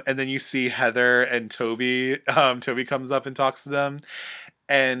 And then you see Heather and Toby. Toby comes up and talks to them.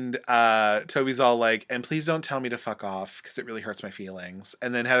 And Toby's all like, and please don't tell me to fuck off because it really hurts my feelings.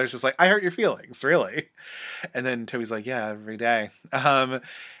 And then Heather's just like, I hurt your feelings, really? And then Toby's like, yeah, every day. And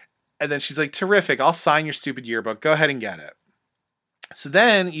then she's like, terrific. I'll sign your stupid yearbook. Go ahead and get it. So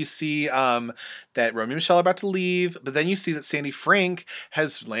then you see that Romy and Michele are about to leave, but then you see that Sandy Frank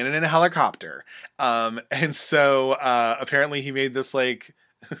has landed in a helicopter. And so apparently he made this like,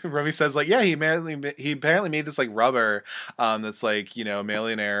 Romy says like, yeah, he apparently made this like rubber that's like, a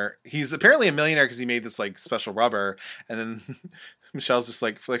millionaire. He's apparently a millionaire because he made this like special rubber. And then Michelle's just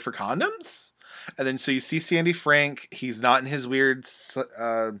like for condoms? And then so you see Sandy Frank. He's not in his weird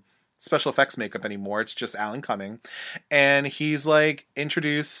special effects makeup anymore. It's just Alan Cumming. And he's like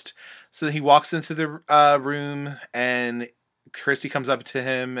introduced. So he walks into the room and Christy comes up to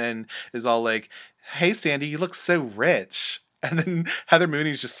him and is all like, hey, Sandy, you look so rich. And then Heather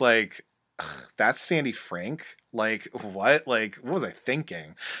Mooney's just like, that's Sandy Frank? Like, what? Like, what was I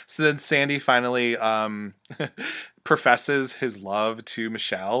thinking? So then Sandy finally professes his love to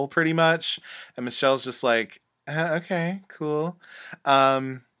Michele pretty much. And Michelle's just like, okay, cool.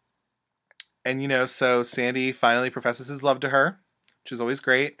 And, so Sandy finally professes his love to her, which is always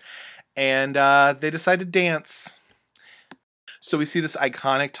great. And they decide to dance. So we see this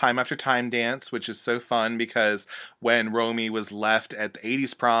iconic Time After Time dance, which is so fun because when Romy was left at the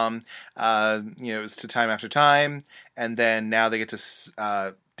 80s prom, it was to Time After Time. And then now they get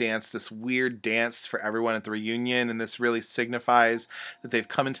to dance this weird dance for everyone at the reunion. And this really signifies that they've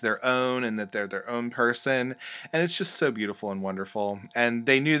come into their own and that they're their own person. And it's just so beautiful and wonderful. And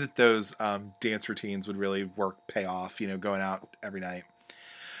they knew that those dance routines would really pay off, going out every night.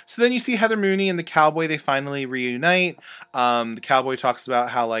 So then you see Heather Mooney and the cowboy, they finally reunite. The cowboy talks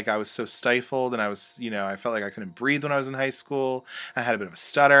about how, like, I was so stifled and I was, I felt like I couldn't breathe when I was in high school. I had a bit of a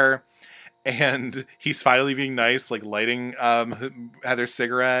stutter. And he's finally being nice, like lighting Heather's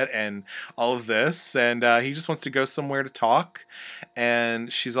cigarette and all of this. And he just wants to go somewhere to talk.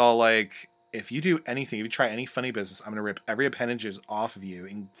 And she's all like, if you do anything, if you try any funny business, I'm going to rip every appendage off of you,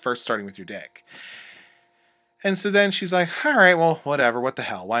 and first starting with your dick. And so then she's like, all right, well, whatever. What the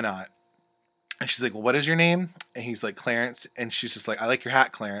hell? Why not? And she's like, well, what is your name? And he's like, Clarence. And she's just like, I like your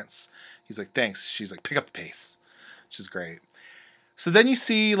hat, Clarence. He's like, thanks. She's like, pick up the pace, which is great. So then you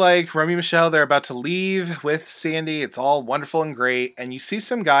see like Romy and Michele, they're about to leave with Sandy. It's all wonderful and great. And you see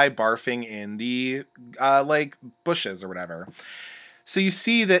some guy barfing in the like bushes or whatever. So you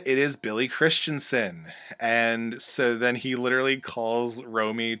see that it is Billy Christensen. And so then he literally calls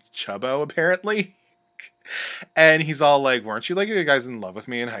Romy Chubbo, apparently. And he's all like, weren't you like you guys in love with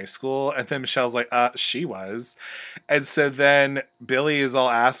me in high school? And then Michelle's like, she was. And so then Billy is all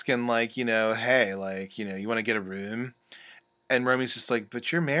asking like, hey, like, you want to get a room? And Romy's just like,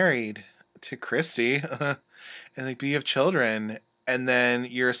 but you're married to Christy. And like, but you have children. And then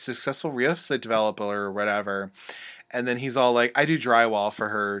you're a successful real estate developer or whatever. And then he's all like, I do drywall for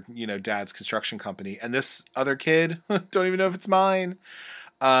her, dad's construction company. And this other kid, don't even know if it's mine.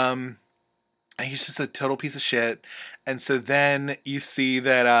 And he's just a total piece of shit. And so then you see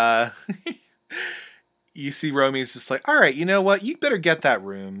that you see Romy's just like, all right, you know what? You better get that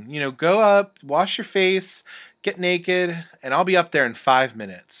room. Go up, wash your face, get naked, and I'll be up there in 5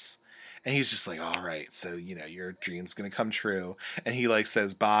 minutes. And he's just like, all right, so, your dream's going to come true. And he like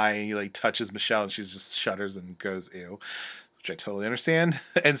says bye, and he like touches Michele, and she just shudders and goes, ew, which I totally understand.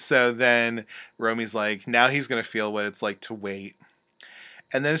 And so then Romy's like, now he's going to feel what it's like to wait.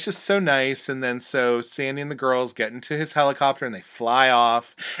 And then it's just so nice. And then so Sandy and the girls get into his helicopter and they fly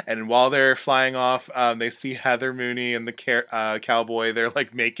off. And while they're flying off, they see Heather Mooney and the cowboy. They're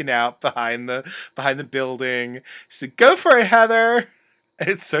like making out behind the building. She's like, go for it, Heather. And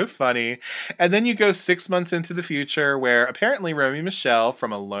it's so funny. And then you go 6 months into the future where apparently Romy and Michele,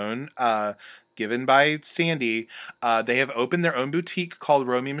 from a loan given by Sandy, they have opened their own boutique called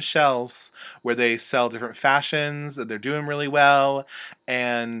Romy Michelle's, where they sell different fashions. They're doing really well,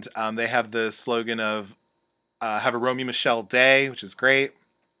 and they have the slogan of have a Romy Michele day, which is great.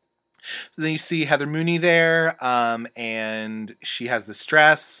 So then you see Heather Mooney there, and she has this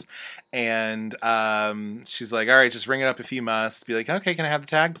dress, and she's like, all right, just ring it up if you must. Be like, okay, can I have the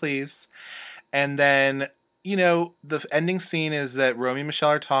tag, please? And then the ending scene is that Romy and Michele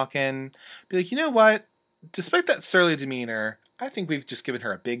are talking. Be like, you know what? Despite that surly demeanor, I think we've just given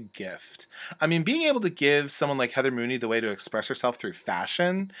her a big gift. I mean, being able to give someone like Heather Mooney the way to express herself through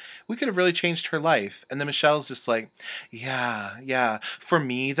fashion, we could have really changed her life. And then Michelle's just like, yeah, yeah. For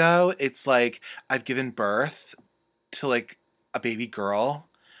me, though, it's like I've given birth to like a baby girl,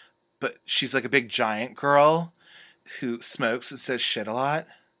 but she's like a big giant girl who smokes and says shit a lot,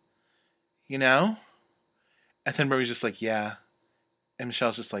 you know? And then Romy's just like, yeah. And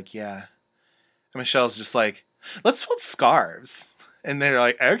Michelle's just like, yeah. And Michelle's just like, let's fold scarves. And they're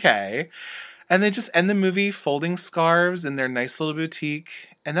like, okay. And they just end the movie folding scarves in their nice little boutique.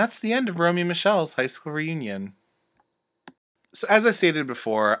 And that's the end of Romy and Michelle's high school reunion. So, as I stated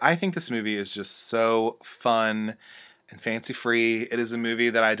before, I think this movie is just so fun and fancy free. It is a movie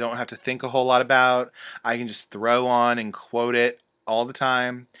that I don't have to think a whole lot about. I can just throw on and quote it all the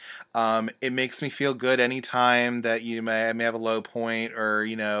time. It makes me feel good anytime that you may have a low point or,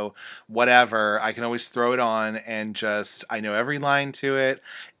 whatever. I can always throw it on and just, I know every line to it.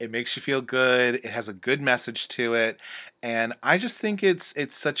 It makes you feel good. It has a good message to it. And I just think it's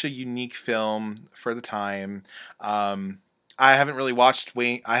such a unique film for the time. I haven't really watched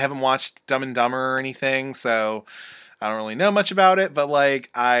I haven't watched Dumb and Dumber or anything, so I don't really know much about it, but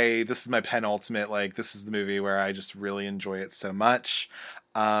this is my penultimate, this is the movie where I just really enjoy it so much.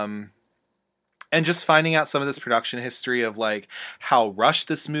 And just finding out some of this production history of how rushed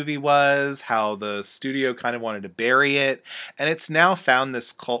this movie was, how the studio kind of wanted to bury it, and it's now found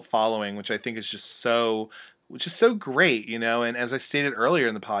this cult following, which I think is just so great, and as I stated earlier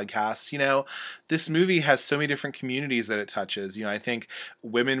in the podcast, this movie has so many different communities that it touches. I think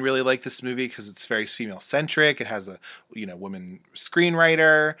women really like this movie because it's very female centric. It has a, woman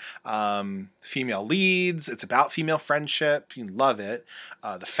screenwriter, female leads. It's about female friendship. You love it.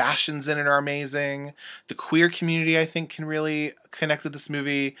 The fashions in it are amazing. The queer community, I think, can really connect with this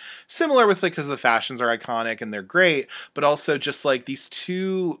movie. Similar with because the fashions are iconic and they're great, but also just these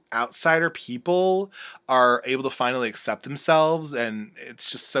two outsider people are able to finally accept themselves, and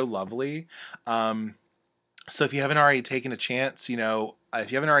it's just so lovely. So if you haven't already taken a chance, if you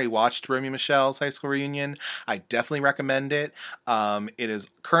haven't already watched Romy and Michelle's high school reunion, I definitely recommend it. It is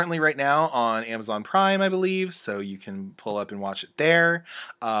currently right now on Amazon Prime, I believe, so you can pull up and watch it there.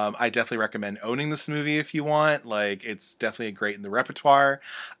 I definitely recommend owning this movie if you want. It's definitely great in the repertoire.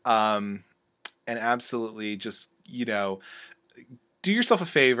 And absolutely just, do yourself a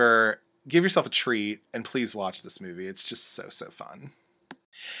favor, give yourself a treat, and please watch this movie. It's just so, so fun.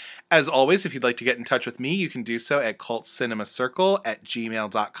 As always, if you'd like to get in touch with me, you can do so at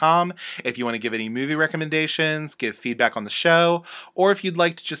cultcinemacircle@gmail.com. If you want to give any movie recommendations, give feedback on the show, or if you'd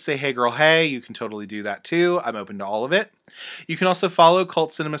like to just say, hey girl, hey, you can totally do that too. I'm open to all of it. You can also follow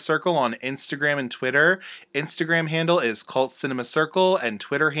Cult Cinema Circle on Instagram and Twitter. Instagram handle is Cult Cinema Circle, and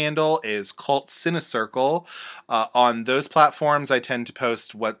Twitter handle is Cult Cinecircle. On those platforms, I tend to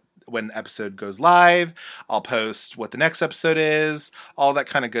post when the episode goes live. I'll post what the next episode is, all that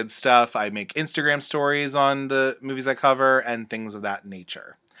kind of good stuff. I make Instagram stories on the movies I cover and things of that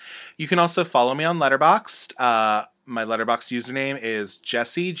nature. You can also follow me on Letterboxd. My Letterboxd username is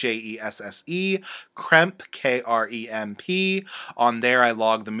Jesse, Jesse, Kremp, Kremp. On there, I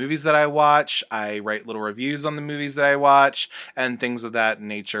log the movies that I watch. I write little reviews on the movies that I watch and things of that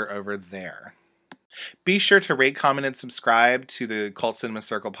nature over there. Be sure to rate, comment, and subscribe to the Cult Cinema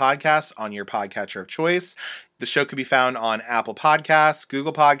Circle podcast on your podcatcher of choice. The show can be found on Apple Podcasts,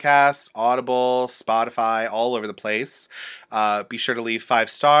 Google Podcasts, Audible, Spotify, all over the place. Be sure to leave 5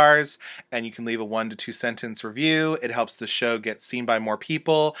 stars, and you can leave a 1 to 2 sentence review. It helps the show get seen by more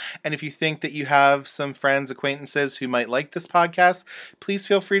people. And if you think that you have some friends, acquaintances who might like this podcast, please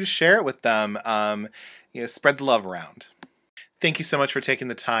feel free to share it with them. Spread the love around. Thank you so much for taking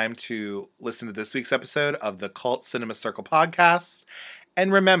the time to listen to this week's episode of the Cult Cinema Circle podcast.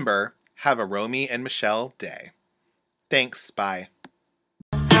 And remember, have a Romy and Michelle day. Thanks. Bye.